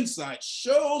the inside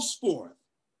shows forth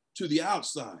to the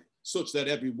outside, such that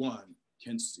everyone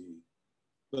can see.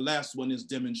 The last one is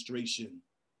demonstration.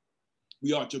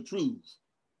 We are to prove,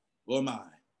 oh my,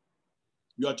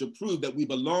 we are to prove that we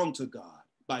belong to God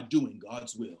by doing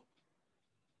God's will.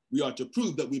 We are to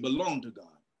prove that we belong to God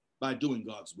by doing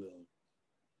God's will.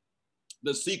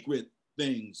 The secret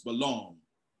things belong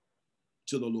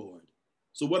to the Lord.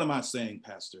 So what am I saying,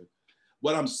 Pastor?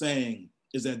 What I'm saying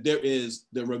is that there is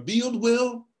the revealed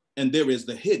will and there is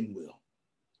the hidden will.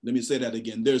 Let me say that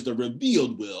again. There's the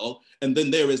revealed will, and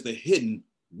then there is the hidden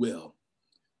will.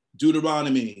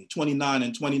 Deuteronomy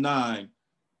 29:29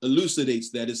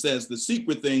 elucidates that. It says, the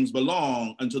secret things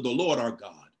belong unto the Lord our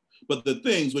God, but the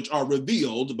things which are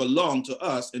revealed belong to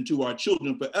us and to our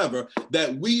children forever,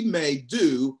 that we may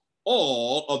do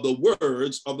all of the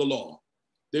words of the law.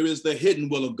 There is the hidden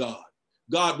will of God.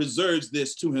 God reserves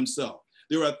this to himself.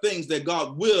 There are things that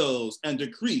God wills and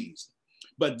decrees,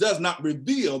 but does not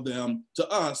reveal them to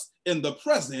us in the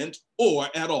present or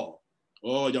at all.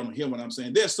 Oh, y'all don't hear what I'm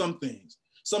saying. There's some things.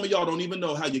 Some of y'all don't even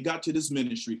know how you got to this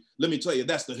ministry. Let me tell you,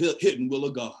 that's the hidden will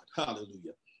of God.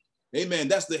 Hallelujah. Amen.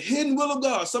 That's the hidden will of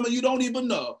God. Some of you don't even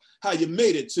know how you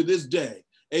made it to this day.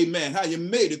 Amen. How you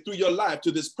made it through your life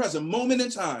to this present moment in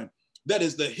time. That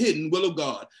is the hidden will of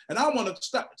God. And I want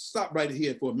to stop right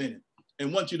here for a minute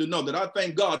and want you to know that I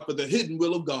thank God for the hidden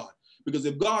will of God. Because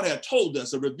if God had told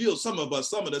us or revealed some of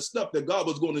the stuff that God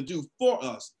was going to do for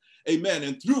us, amen,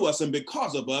 and through us and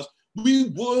because of us, we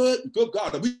would, good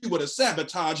God, we would have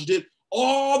sabotaged it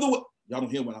all the way. Y'all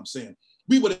don't hear what I'm saying.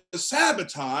 We would have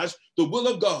sabotaged the will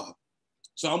of God.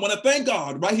 So I want to thank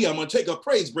God right here. I'm going to take a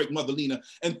praise break, Mother Lena,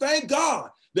 and thank God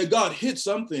that God hid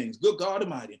some things. Good God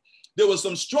Almighty. There were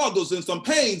some struggles and some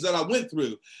pains that I went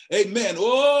through. Amen.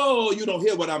 Oh, you don't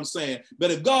hear what I'm saying.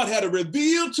 But if God had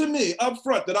revealed to me up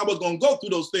front that I was going to go through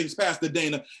those things, Pastor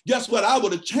Dana, guess what? I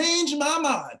would have changed my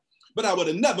mind, but I would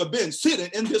have never been sitting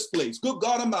in this place. Good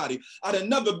God Almighty. I'd have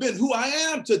never been who I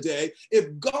am today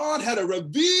if God had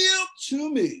revealed to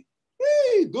me.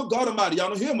 Hey, good God Almighty. Y'all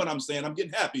don't hear what I'm saying. I'm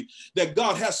getting happy that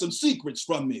God has some secrets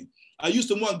from me. I used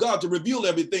to want God to reveal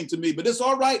everything to me, but it's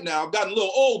all right now. I've gotten a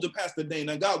little older, Pastor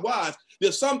Dana, and got wise.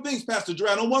 There's some things, Pastor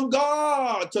Dre, I don't want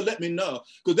God to let me know,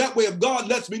 because that way if God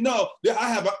lets me know, that I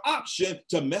have an option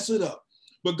to mess it up.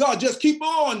 But God, just keep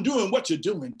on doing what you're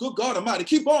doing. Good God Almighty,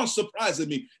 keep on surprising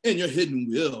me in your hidden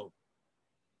will.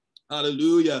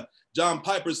 Hallelujah. John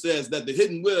Piper says that the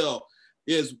hidden will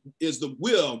is the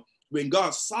will when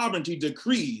God's sovereignty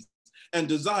decrees and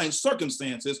designs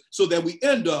circumstances so that we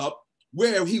end up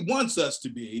where he wants us to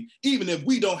be, even if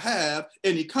we don't have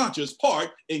any conscious part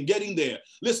in getting there.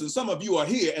 Listen, some of you are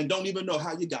here and don't even know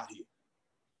how you got here.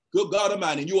 Good God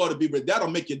Almighty, and you ought to be, that'll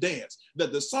make you dance,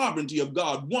 that the sovereignty of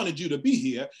God wanted you to be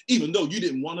here, even though you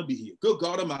didn't want to be here. Good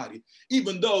God Almighty,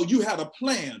 even though you had a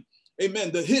plan.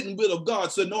 Amen. The hidden will of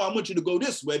God said, no, I want you to go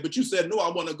this way, but you said, no,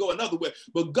 I want to go another way.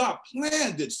 But God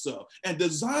planned it so and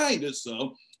designed it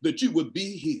so that you would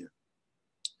be here.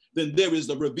 Then there is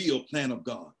the revealed plan of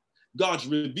God. God's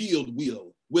revealed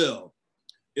will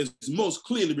is most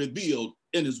clearly revealed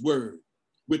in his word,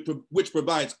 which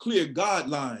provides clear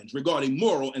guidelines regarding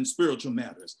moral and spiritual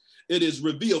matters. It is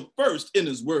revealed first in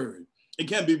his word. It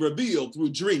can be revealed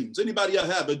through dreams. Anybody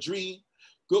have a dream?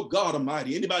 Good God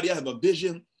Almighty. Anybody have a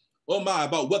vision? Oh my,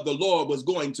 about what the Lord was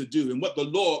going to do and what the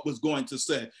Lord was going to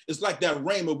say. It's like that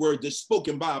rhema word that's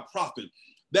spoken by a prophet.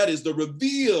 That is the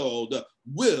revealed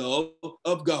will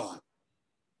of God.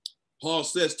 Paul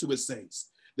says to his saints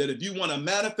that if you want a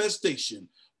manifestation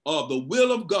of the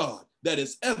will of God that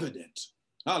is evident,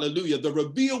 hallelujah, the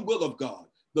revealed will of God,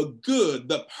 the good,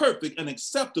 the perfect and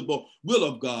acceptable will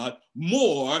of God,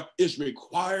 more is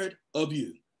required of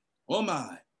you. Oh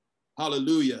my,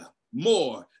 hallelujah,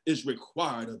 more is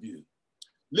required of you.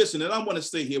 Listen, and I want to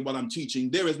say here while I'm teaching,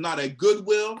 there is not a good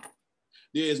will,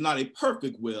 there is not a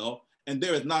perfect will, and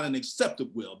there is not an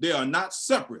acceptable will. They are not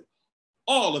separate.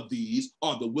 All of these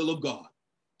are the will of God.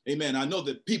 Amen. I know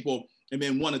that people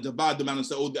Amen. Want to divide them out and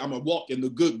say, oh, I'm going to walk in the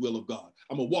good will of God.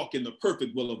 I'm going to walk in the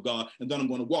perfect will of God. And then I'm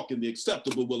going to walk in the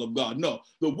acceptable will of God. No,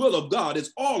 the will of God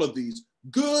is all of these: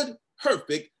 good,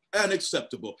 perfect, and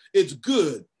acceptable. It's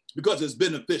good because it's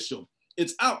beneficial.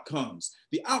 Its outcomes.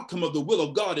 The outcome of the will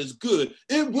of God is good.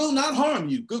 It will not harm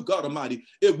you. Good God Almighty.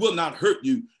 It will not hurt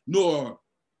you, nor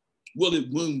will it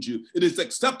wound you. It is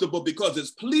acceptable because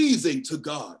it's pleasing to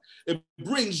God. It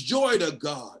brings joy to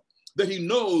God that he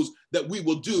knows that we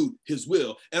will do his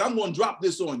will. And I'm going to drop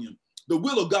this on you. The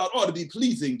will of God ought to be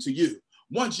pleasing to you.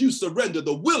 Once you surrender,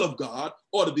 the will of God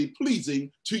ought to be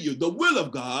pleasing to you. The will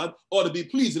of God ought to be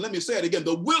pleasing. Let me say it again.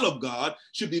 The will of God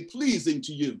should be pleasing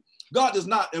to you. God does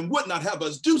not and would not have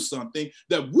us do something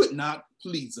that would not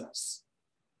please us.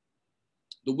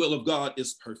 The will of God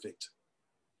is perfect.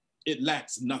 It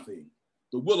lacks nothing.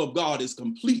 The will of God is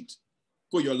complete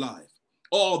for your life.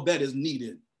 All that is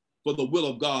needed for the will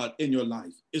of God in your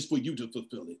life is for you to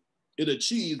fulfill it. It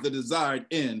achieves the desired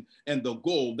end and the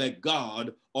goal that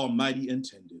God Almighty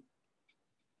intended.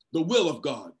 The will of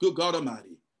God, good God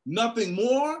Almighty, nothing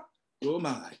more, oh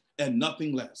my, and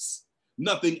nothing less.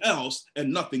 Nothing else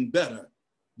and nothing better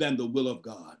than the will of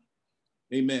God.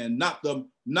 Amen.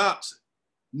 Not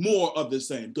more of the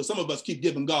same, because some of us keep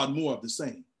giving God more of the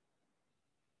same.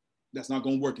 That's not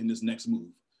going to work in this next move.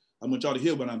 I want y'all to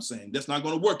hear what I'm saying. That's not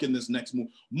going to work in this next move.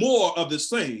 More of the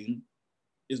same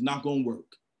is not going to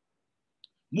work.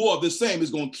 More of the same is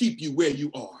going to keep you where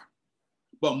you are,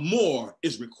 but more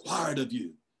is required of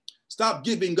you. Stop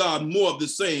giving God more of the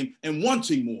same and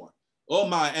wanting more. Oh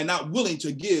my, and not willing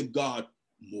to give God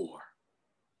more.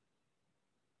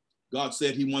 God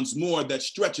said he wants more that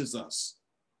stretches us,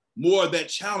 more that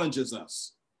challenges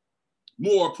us,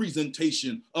 more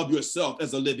presentation of yourself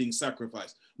as a living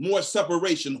sacrifice, more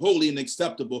separation, holy and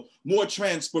acceptable, more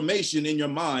transformation in your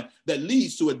mind that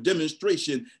leads to a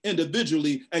demonstration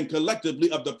individually and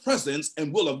collectively of the presence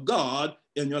and will of God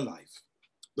in your life.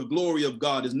 The glory of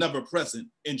God is never present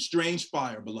in strange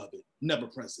fire, beloved, never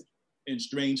present in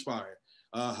strange fire.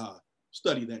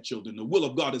 Study that, children. The will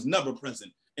of God is never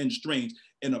present in strange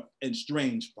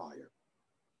fire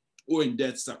or in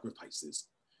dead sacrifices.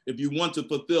 If you want to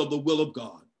fulfill the will of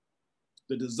God,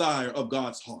 the desire of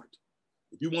God's heart,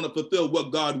 if you want to fulfill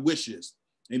what God wishes,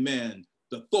 amen,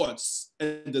 the thoughts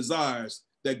and desires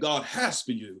that God has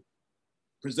for you,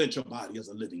 present your body as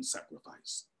a living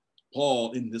sacrifice.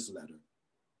 Paul, in this letter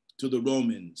to the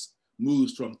Romans,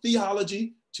 moves from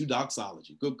theology to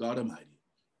doxology. Good God Almighty.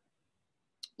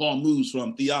 Paul moves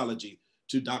from theology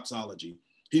to doxology.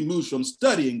 He moves from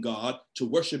studying God to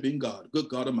worshiping God. Good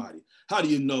God Almighty. How do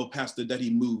you know, Pastor, that he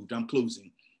moved? I'm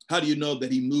closing. How do you know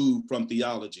that he moved from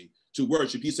theology to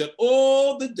worship? He said,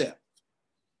 oh, the depth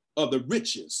of the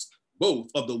riches, both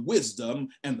of the wisdom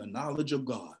and the knowledge of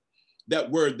God.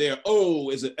 That word there, oh,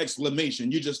 is an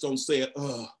exclamation. You just don't say it,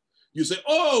 oh. You say,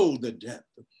 oh, the depth.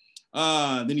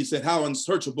 Then he said, how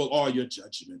unsearchable are your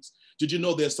judgments? Did you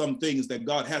know there's some things that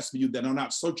God has for you that are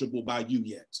not searchable by you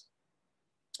yet?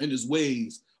 And his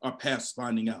ways are past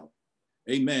finding out.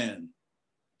 Amen.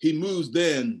 He moves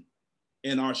then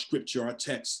in our scripture, our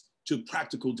text, to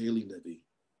practical daily living.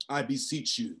 I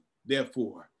beseech you,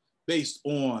 therefore, based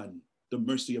on the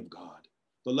mercy of God,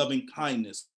 the loving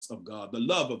kindness of God, the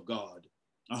love of God,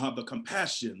 the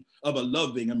compassion of a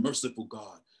loving and merciful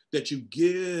God, that you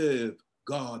give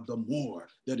God the more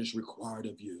that is required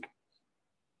of you.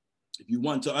 If you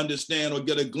want to understand or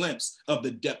get a glimpse of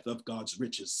the depth of God's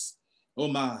riches, oh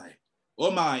my,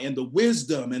 and the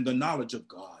wisdom and the knowledge of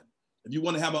God, if you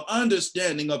want to have an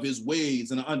understanding of his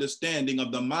ways and an understanding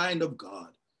of the mind of God,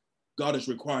 God is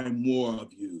requiring more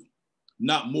of you,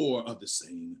 not more of the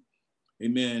same.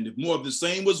 Amen. If more of the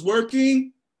same was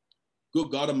working,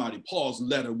 good God Almighty, Paul's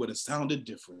letter would have sounded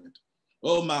different.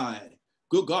 Oh my,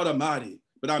 good God Almighty.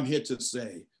 But I'm here to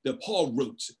say that Paul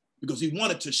wrote because he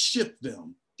wanted to shift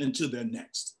them into their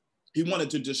next. He wanted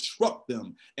to disrupt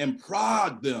them and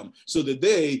prod them so that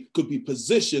they could be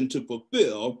positioned to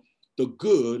fulfill the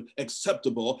good,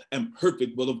 acceptable, and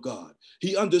perfect will of God.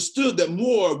 He understood that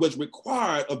more was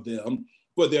required of them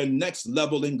for their next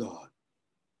level in God.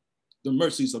 The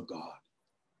mercies of God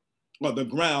are the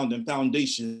ground and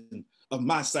foundation of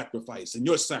my sacrifice and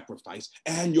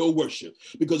your worship.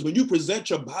 Because when you present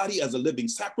your body as a living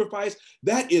sacrifice,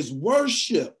 that is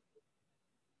worship.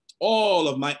 All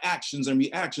of my actions and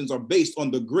reactions are based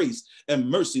on the grace and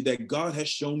mercy that God has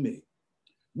shown me.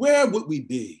 Where would we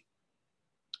be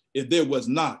if there was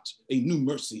not a new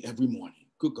mercy every morning?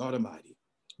 Good God Almighty.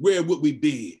 Where would we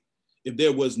be if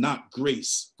there was not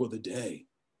grace for the day?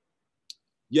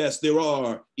 Yes, there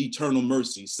are eternal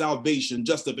mercies, salvation,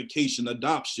 justification,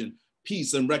 adoption,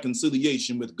 peace and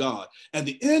reconciliation with God, and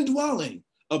the indwelling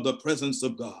of the presence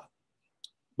of God.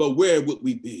 But where would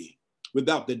we be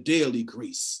without the daily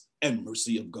grace and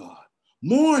mercy of God?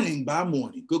 Morning by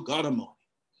morning, good God Almighty,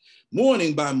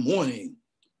 morning by morning,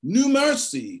 new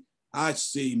mercy I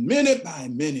see, minute by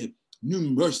minute, new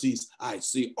mercies I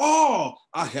see. All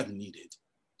I have needed,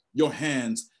 your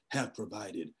hands have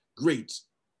provided. Great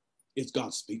is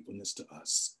God's faithfulness to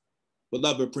us.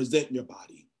 Beloved, present your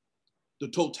body, the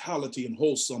totality and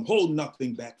wholesome, hold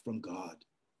nothing back from God.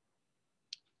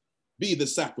 Be the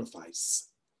sacrifice.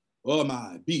 Oh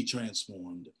my, be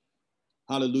transformed.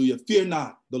 Hallelujah. Fear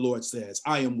not, the Lord says,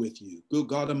 I am with you. Good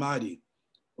God Almighty.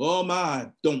 Oh my,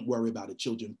 don't worry about it,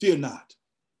 children. Fear not.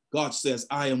 God says,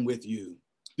 I am with you.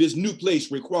 This new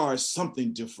place requires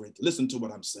something different. Listen to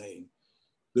what I'm saying.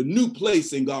 The new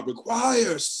place in God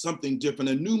requires something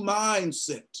different, a new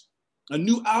mindset, a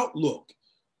new outlook.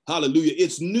 Hallelujah.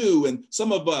 It's new, and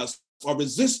some of us are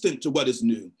resistant to what is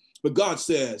new. But God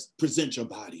says, present your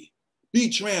body. Be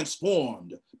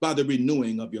transformed by the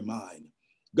renewing of your mind.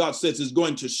 God says it's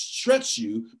going to stretch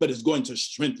you, but it's going to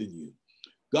strengthen you.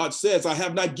 God says, I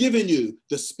have not given you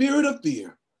the spirit of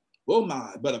fear, oh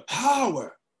my, but a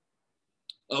power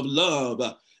of love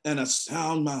and a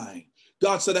sound mind.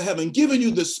 God said, I haven't given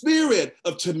you the spirit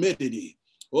of timidity.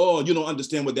 Oh, you don't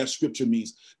understand what that scripture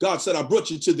means. God said, I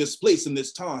brought you to this place in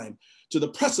this time, to the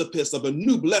precipice of a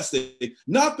new blessing,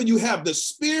 not that you have the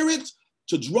spirit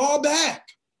to draw back,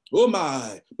 oh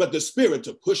my, but the spirit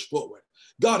to push forward.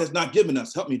 God has not given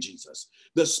us, help me, Jesus,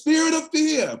 the spirit of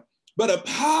fear, but a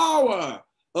power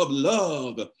of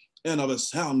love and of a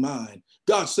sound mind.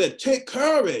 God said, take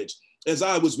courage as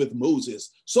I was with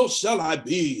Moses, so shall I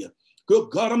be. Good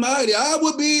God Almighty, I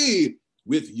will be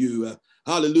with you.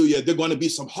 Hallelujah. There are going to be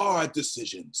some hard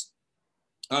decisions.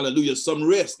 Hallelujah. Some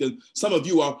risk, and some of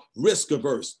you are risk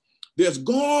averse. There's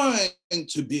going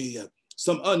to be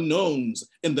some unknowns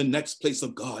in the next place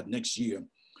of God next year.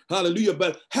 Hallelujah.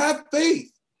 But have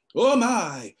faith, oh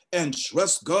my, and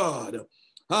trust God.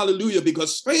 Hallelujah.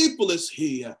 Because faithful is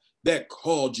he that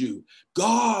called you.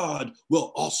 God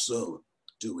will also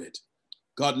do it.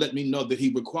 God let me know that he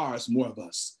requires more of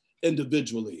us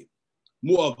individually,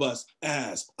 more of us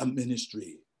as a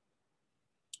ministry.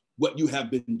 What you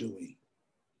have been doing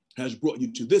has brought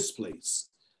you to this place.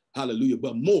 Hallelujah.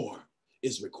 But more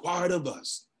is required of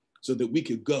us so that we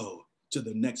could go to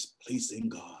the next place in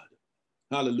God.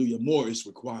 Hallelujah. More is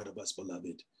required of us,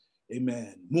 beloved.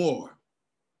 Amen. More.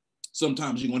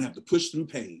 Sometimes you're going to have to push through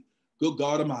pain. Good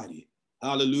God Almighty.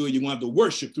 Hallelujah. You're going to have to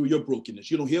worship through your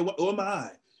brokenness. You don't hear what, oh my,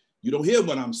 you don't hear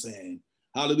what I'm saying.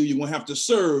 Hallelujah. You're going to have to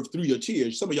serve through your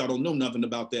tears. Some of y'all don't know nothing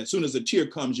about that. As soon as a tear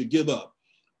comes, you give up.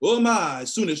 Oh my,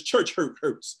 as soon as church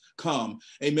hurts come,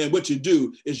 amen, what you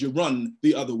do is you run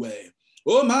the other way.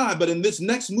 Oh my, but in this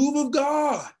next move of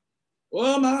God,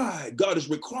 oh my, God is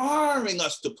requiring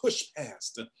us to push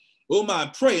past. Oh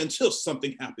my, pray until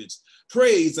something happens.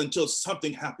 Praise until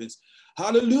something happens.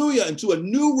 Hallelujah, into a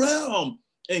new realm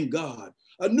in God,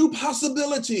 a new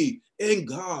possibility in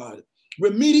God.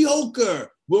 Where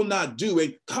mediocre will not do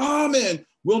and common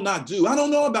will not do. I don't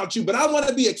know about you, but I want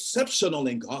to be exceptional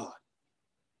in God.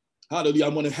 Hallelujah. I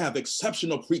want to have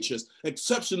exceptional preachers,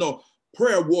 exceptional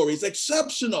prayer warriors,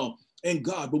 exceptional in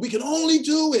God. But we can only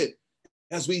do it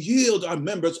as we yield our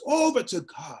members over to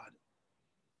God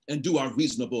and do our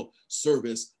reasonable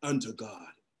service unto God.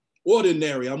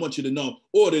 Ordinary, I want you to know,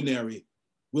 ordinary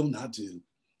will not do.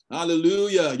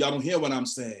 Hallelujah. Y'all don't hear what I'm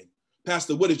saying.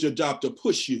 Pastor, what is your job? To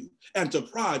push you and to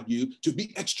prod you to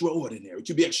be extraordinary,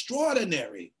 to be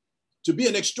extraordinary, to be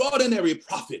an extraordinary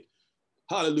prophet.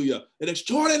 Hallelujah. An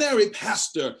extraordinary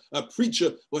pastor, a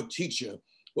preacher, or teacher.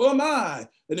 Oh my,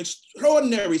 an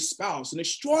extraordinary spouse, an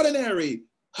extraordinary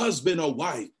husband or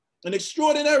wife, an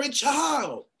extraordinary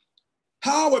child.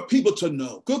 How are people to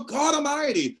know, good God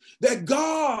Almighty, that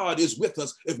God is with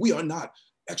us if we are not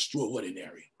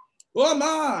extraordinary? Oh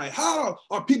my, how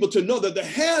are people to know that the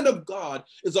hand of God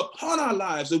is upon our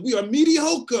lives if we are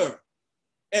mediocre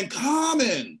and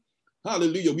common?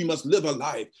 Hallelujah. We must live a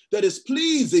life that is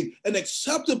pleasing and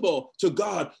acceptable to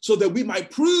God so that we might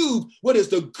prove what is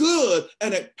the good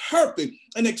and a perfect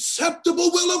and acceptable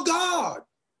will of God.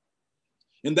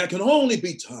 And that can only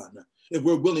be done if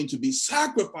we're willing to be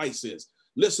sacrifices.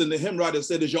 Listen, the hymn writer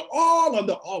said, as you're all on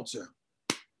the altar,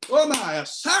 oh my, a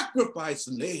sacrifice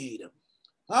laid.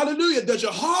 Hallelujah. Does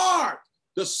your heart,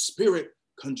 the spirit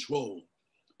control?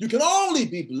 You can only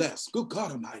be blessed, good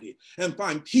God Almighty, and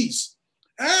find peace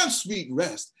and sweet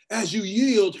rest as you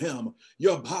yield him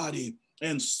your body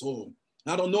and soul.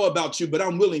 I don't know about you, but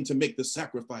I'm willing to make the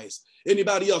sacrifice.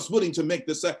 Anybody else willing to make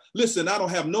the sacrifice? Listen, I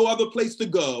don't have no other place to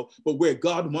go but where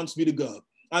God wants me to go.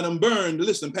 And I'm burned.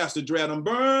 Listen, Pastor Dre, I'm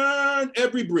burned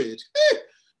every bridge.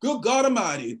 Good God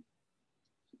Almighty.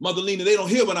 Mother Lena, they don't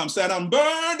hear what I'm saying. I'm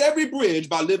burned every bridge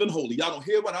by living holy. Y'all don't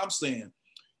hear what I'm saying.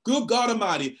 Good God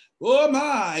Almighty. Oh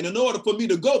my, and in order for me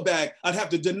to go back, I'd have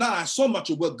to deny so much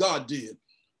of what God did.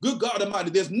 Good God Almighty,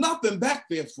 there's nothing back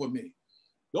there for me.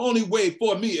 The only way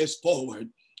for me is forward.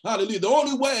 Hallelujah. The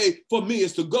only way for me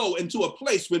is to go into a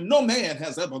place where no man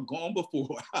has ever gone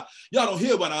before. Y'all don't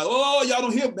hear what y'all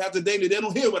don't hear, Pastor Dana. They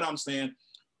don't hear what I'm saying.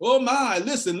 Oh my,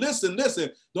 listen.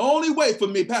 The only way for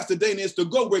me, Pastor Dana, is to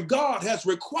go where God has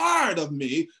required of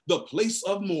me the place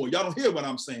of more. Y'all don't hear what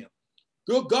I'm saying.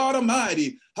 Good God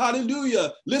Almighty.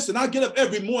 Hallelujah. Listen, I get up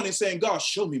every morning saying, God,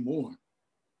 show me more.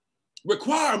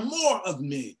 Require more of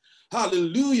me.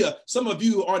 Hallelujah. Some of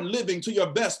you aren't living to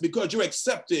your best because you're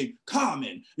accepting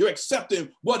common. You're accepting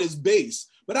what is base.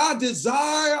 But I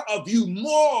desire of you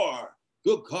more,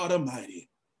 good God Almighty,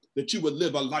 that you would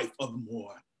live a life of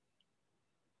more,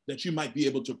 that you might be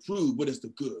able to prove what is the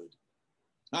good,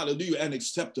 hallelujah, and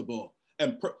acceptable.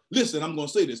 And listen, I'm going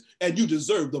to say this, and you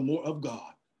deserve the more of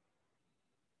God.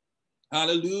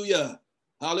 Hallelujah.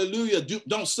 Hallelujah.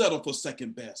 Don't settle for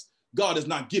second best. God is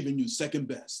not giving you second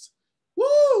best.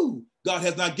 Woo! God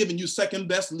has not given you second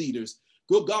best leaders.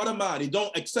 Good God Almighty,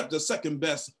 don't accept a second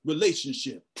best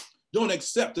relationship. Don't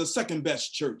accept a second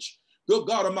best church. Good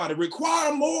God Almighty,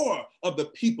 require more of the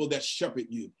people that shepherd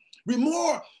you.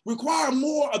 Require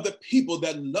more of the people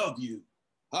that love you.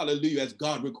 Hallelujah, as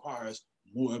God requires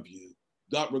more of you.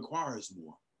 God requires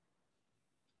more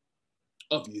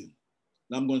of you.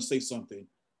 Now I'm going to say something.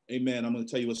 Amen. I'm going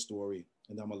to tell you a story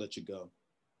and then I'm going to let you go.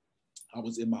 I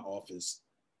was in my office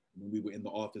when we were in the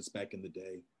office back in the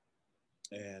day.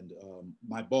 And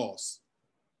my boss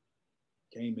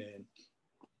came in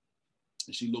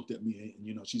and she looked at me and,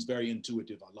 you know, she's very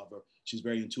intuitive. I love her. She's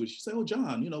very intuitive. She said, oh,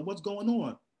 John, you know, what's going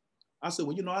on? I said,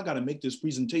 well, you know, I got to make this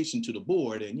presentation to the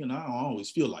board and, you know, I don't always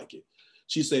feel like it.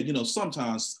 She said, you know,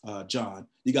 sometimes, John,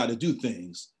 you got to do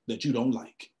things that you don't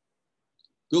like.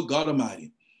 Good God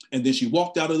Almighty. And then she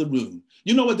walked out of the room.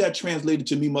 You know what that translated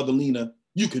to me, Mother Lena?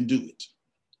 You can do it.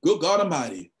 Good God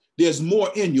Almighty. There's more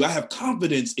in you. I have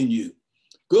confidence in you.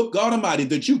 Good God Almighty,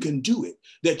 that you can do it,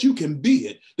 that you can be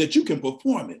it, that you can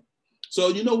perform it. So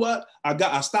you know what?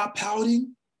 I stopped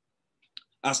pouting.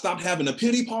 I stopped having a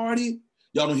pity party.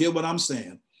 Y'all don't hear what I'm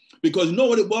saying. Because you know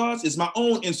what it was? It's my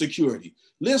own insecurity.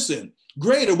 Listen,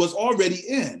 greater was already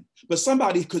in, but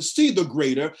somebody could see the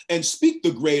greater and speak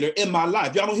the greater in my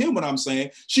life. Y'all don't hear what I'm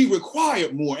saying. She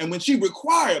required more. And when she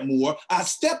required more, I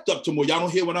stepped up to more. Y'all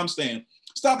don't hear what I'm saying.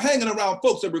 Stop hanging around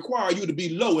folks that require you to be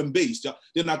low and base.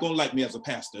 They're not going to like me as a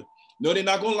pastor. No, they're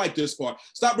not going to like this part.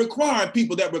 Stop requiring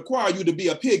people that require you to be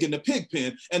a pig in the pig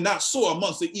pen and not soar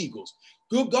amongst the eagles.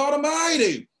 Good God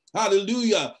Almighty.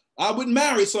 Hallelujah. I wouldn't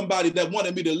marry somebody that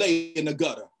wanted me to lay in the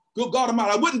gutter. Good God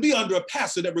Almighty. I wouldn't be under a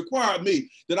pastor that required me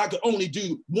that I could only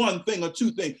do one thing or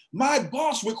two things. My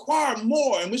boss required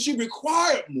more. And when she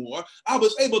required more, I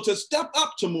was able to step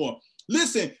up to more.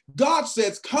 Listen, God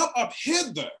says, come up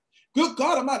hither. Good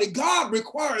God Almighty, God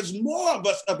requires more of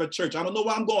us of a church. I don't know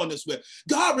why I'm going this way.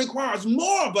 God requires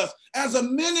more of us as a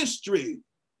ministry.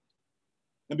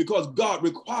 And because God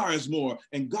requires more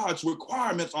and God's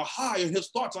requirements are higher, his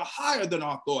thoughts are higher than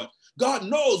our thoughts. God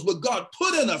knows what God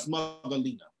put in us, Mother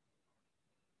Lena.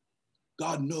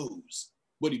 God knows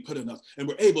what he put in us. And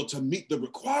we're able to meet the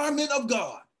requirement of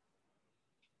God.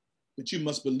 But you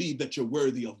must believe that you're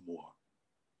worthy of more.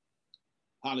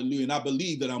 Hallelujah. And I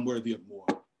believe that I'm worthy of more.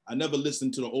 I never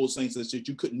listened to the old saints that said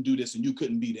you couldn't do this and you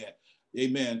couldn't be that.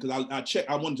 Amen. Because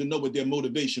I wanted to know what their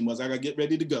motivation was. I got to get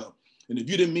ready to go. And if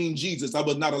you didn't mean Jesus, I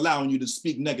was not allowing you to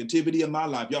speak negativity in my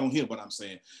life. Y'all don't hear what I'm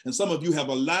saying. And some of you have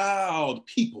allowed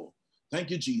people, thank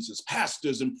you, Jesus,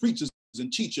 pastors and preachers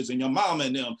and teachers and your mama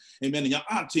and them, amen, and your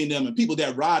auntie and them, and people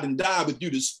that ride and die with you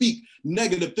to speak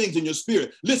negative things in your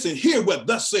spirit. Listen, hear what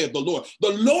thus saith the Lord.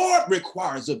 The Lord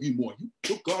requires of you more.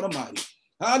 You, God Almighty.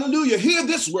 Hallelujah. Hear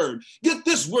this word. Get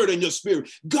this word in your spirit.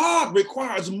 God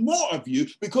requires more of you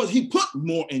because he put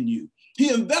more in you.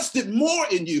 He invested more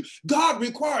in you. God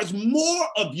requires more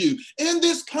of you in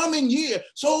this coming year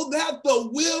so that the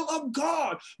will of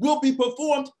God will be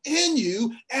performed in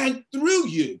you and through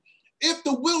you. If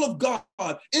the will of God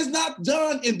is not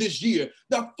done in this year,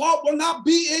 the fault will not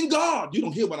be in God. You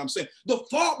don't hear what I'm saying. The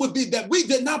fault would be that we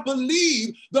did not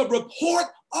believe the report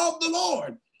of the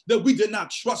Lord, that we did not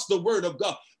trust the word of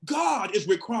God. God is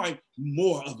requiring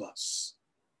more of us.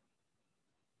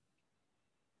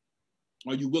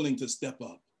 Are you willing to step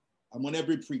up? I want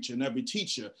every preacher and every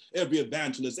teacher, every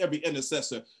evangelist, every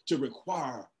intercessor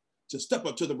to step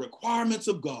up to the requirements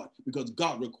of God, because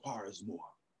God requires more.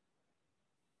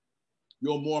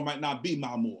 Your more might not be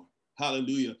my more.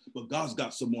 Hallelujah. But God's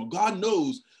got some more. God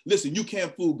knows. Listen, you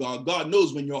can't fool God. God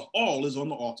knows when your all is on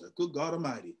the altar. Good God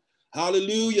Almighty.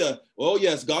 Hallelujah. Oh,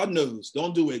 yes, God knows.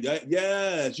 Don't do it.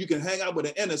 Yes, you can hang out with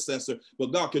an intercessor,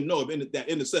 but God can know if that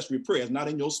intercessory prayer is not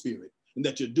in your spirit and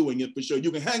that you're doing it for sure.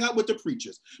 You can hang out with the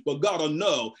preachers, but God will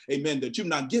know, amen, that you're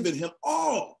not giving him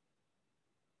all.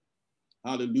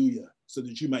 Hallelujah. So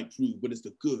that you might prove what is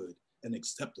the good and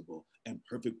acceptable and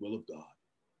perfect will of God.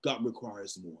 God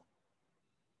requires more.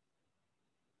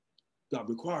 God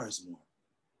requires more.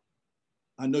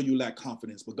 I know you lack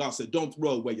confidence, but God said, don't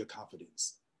throw away your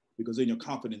confidence, because in your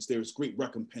confidence, there is great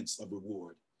recompense of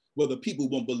reward. Whether people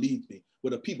won't believe me,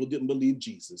 whether people didn't believe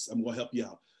Jesus, I'm going to help you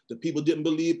out. The people didn't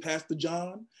believe Pastor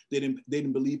John. They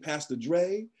didn't believe Pastor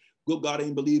Dre. Good God, they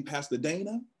didn't believe Pastor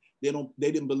Dana. They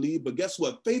didn't believe, but guess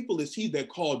what? Faithful is he that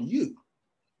called you,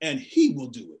 and he will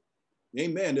do it.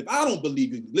 Amen. If I don't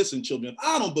believe you, listen, children, if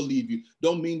I don't believe you,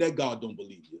 don't mean that God don't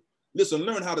believe you. Listen,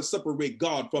 learn how to separate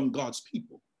God from God's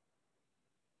people.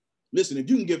 Listen, if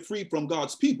you can get free from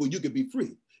God's people, you can be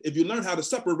free. If you learn how to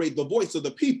separate the voice of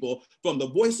the people from the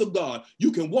voice of God,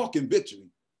 you can walk in victory.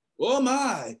 Oh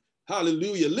my,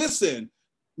 hallelujah. Listen,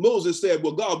 Moses said,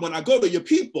 well, God, when I go to your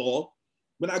people,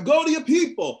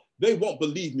 they won't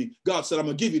believe me. God said, I'm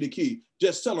going to give you the key.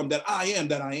 Just tell them that I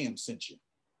am sent you.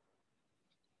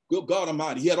 Good God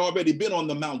Almighty. He had already been on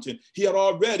the mountain. He had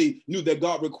already knew that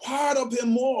God required of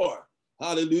him more.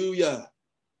 Hallelujah.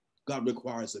 God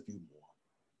requires of you more.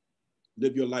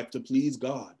 Live your life to please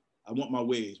God. I want my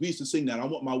ways. We used to sing that. I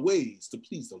want my ways to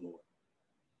please the Lord.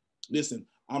 Listen,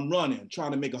 I'm running,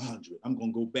 trying to make 100. I'm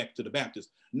going to go back to the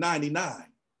Baptist. 99.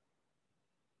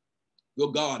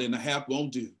 Good God, and a half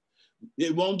won't do.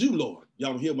 It won't do, Lord.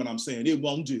 Y'all don't hear what I'm saying. It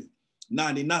won't do.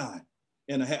 99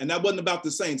 and a half. And that wasn't about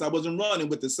the saints. I wasn't running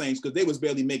with the saints because they was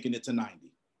barely making it to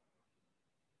 90.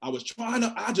 I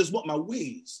just want my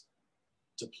ways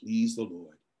to please the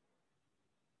Lord.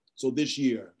 So this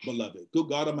year, beloved, good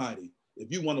God Almighty,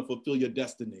 if you want to fulfill your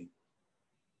destiny,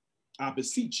 I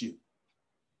beseech you.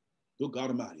 Good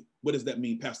God Almighty. What does that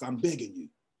mean, Pastor? I'm begging you,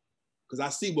 because I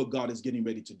see what God is getting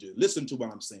ready to do. Listen to what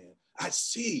I'm saying. I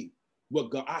see what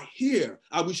God, I hear.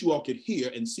 I wish you all could hear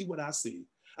and see what I see.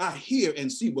 I hear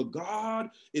and see what God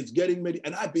is getting ready.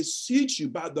 And I beseech you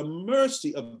by the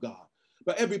mercy of God,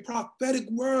 by every prophetic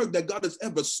word that God has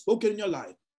ever spoken in your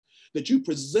life, that you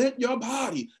present your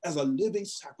body as a living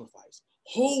sacrifice,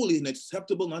 holy and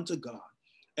acceptable unto God.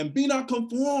 And be not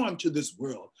conformed to this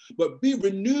world, but be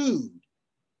renewed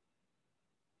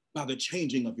by the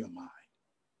changing of your mind,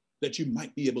 that you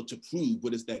might be able to prove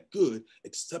what is that good,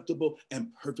 acceptable,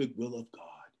 and perfect will of God.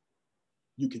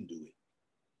 You can do it.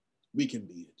 We can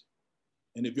be it.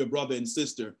 And if your brother and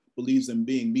sister believes in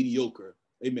being mediocre,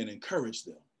 amen, encourage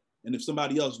them. And if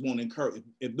somebody else won't encourage,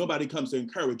 if nobody comes to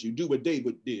encourage you, do what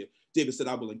David did. David said,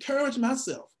 I will encourage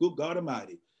myself. Good God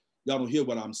Almighty. Y'all don't hear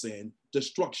what I'm saying.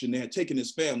 Destruction. They had taken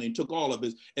his family and took all of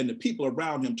his, and the people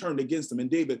around him turned against him. And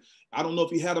David, I don't know if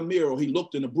he had a mirror or he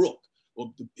looked in a brook,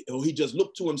 or he just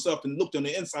looked to himself and looked on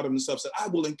the inside of himself, said, I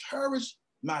will encourage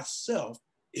myself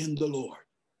in the Lord.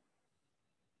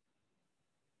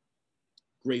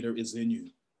 Greater is in you.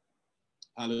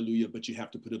 Hallelujah. But you have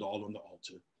to put it all on the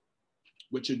altar.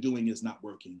 What you're doing is not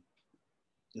working.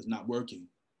 It's not working.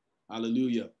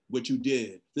 Hallelujah. What you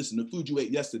did. Listen, the food you ate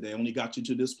yesterday only got you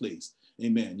to this place.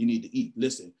 Amen. You need to eat.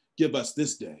 Listen, give us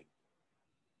this day,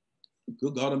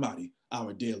 good God Almighty,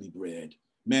 our daily bread.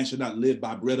 Man should not live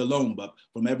by bread alone, but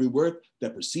from every word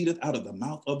that proceedeth out of the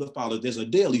mouth of the Father. There's a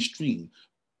daily stream,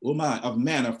 oh my, of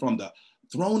manna from the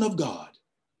throne of God.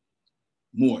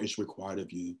 More is required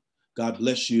of you. God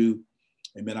bless you.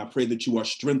 Amen. I pray that you are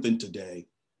strengthened today,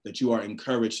 that you are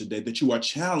encouraged today, that you are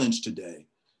challenged today.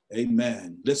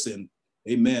 Amen. Listen,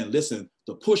 amen. Listen,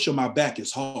 the push on my back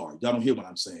is hard. Y'all don't hear what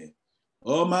I'm saying.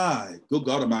 Oh my, good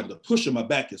God Almighty, the push on my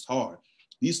back is hard.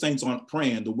 These saints aren't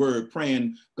praying the word,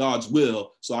 praying God's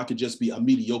will, so I could just be a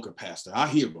mediocre pastor. I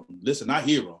hear them. Listen, I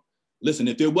hear them. Listen,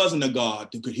 if there wasn't a God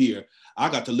who could hear, I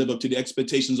got to live up to the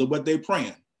expectations of what they're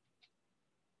praying.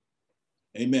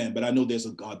 Amen. But I know there's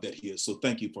a God that hears, so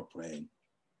thank you for praying.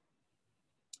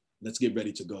 Let's get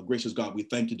ready to go. Gracious God, we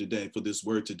thank you today for this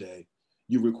word today.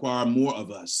 You require more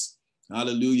of us.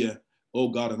 Hallelujah. Oh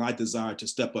God, and I desire to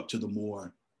step up to the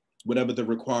more, whatever the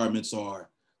requirements are,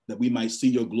 that we might see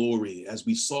your glory as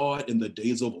we saw it in the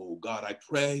days of old. God, I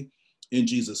pray in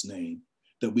Jesus' name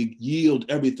that we yield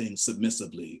everything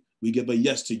submissively. We give a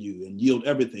yes to you and yield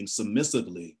everything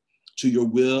submissively to your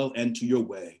will and to your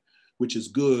way. which is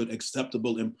good,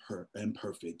 acceptable, and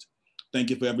perfect. Thank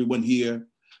you for everyone here.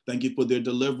 Thank you for their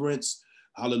deliverance.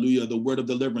 Hallelujah. The word of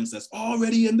deliverance that's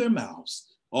already in their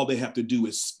mouths. All they have to do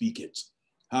is speak it.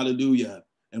 Hallelujah.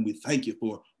 And we thank you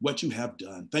for what you have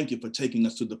done. Thank you for taking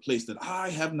us to the place that eye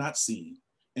have not seen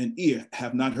and ear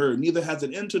have not heard, neither has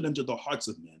it entered into the hearts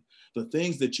of men, the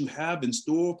things that you have in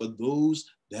store for those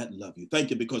that love you.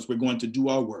 Thank you, because we're going to do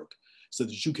our work so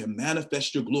that you can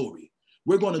manifest your glory.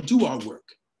 We're going to do our work,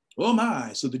 oh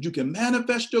my, so that you can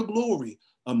manifest your glory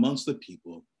amongst the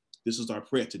people. This is our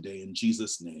prayer today in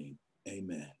Jesus' name.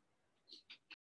 Amen.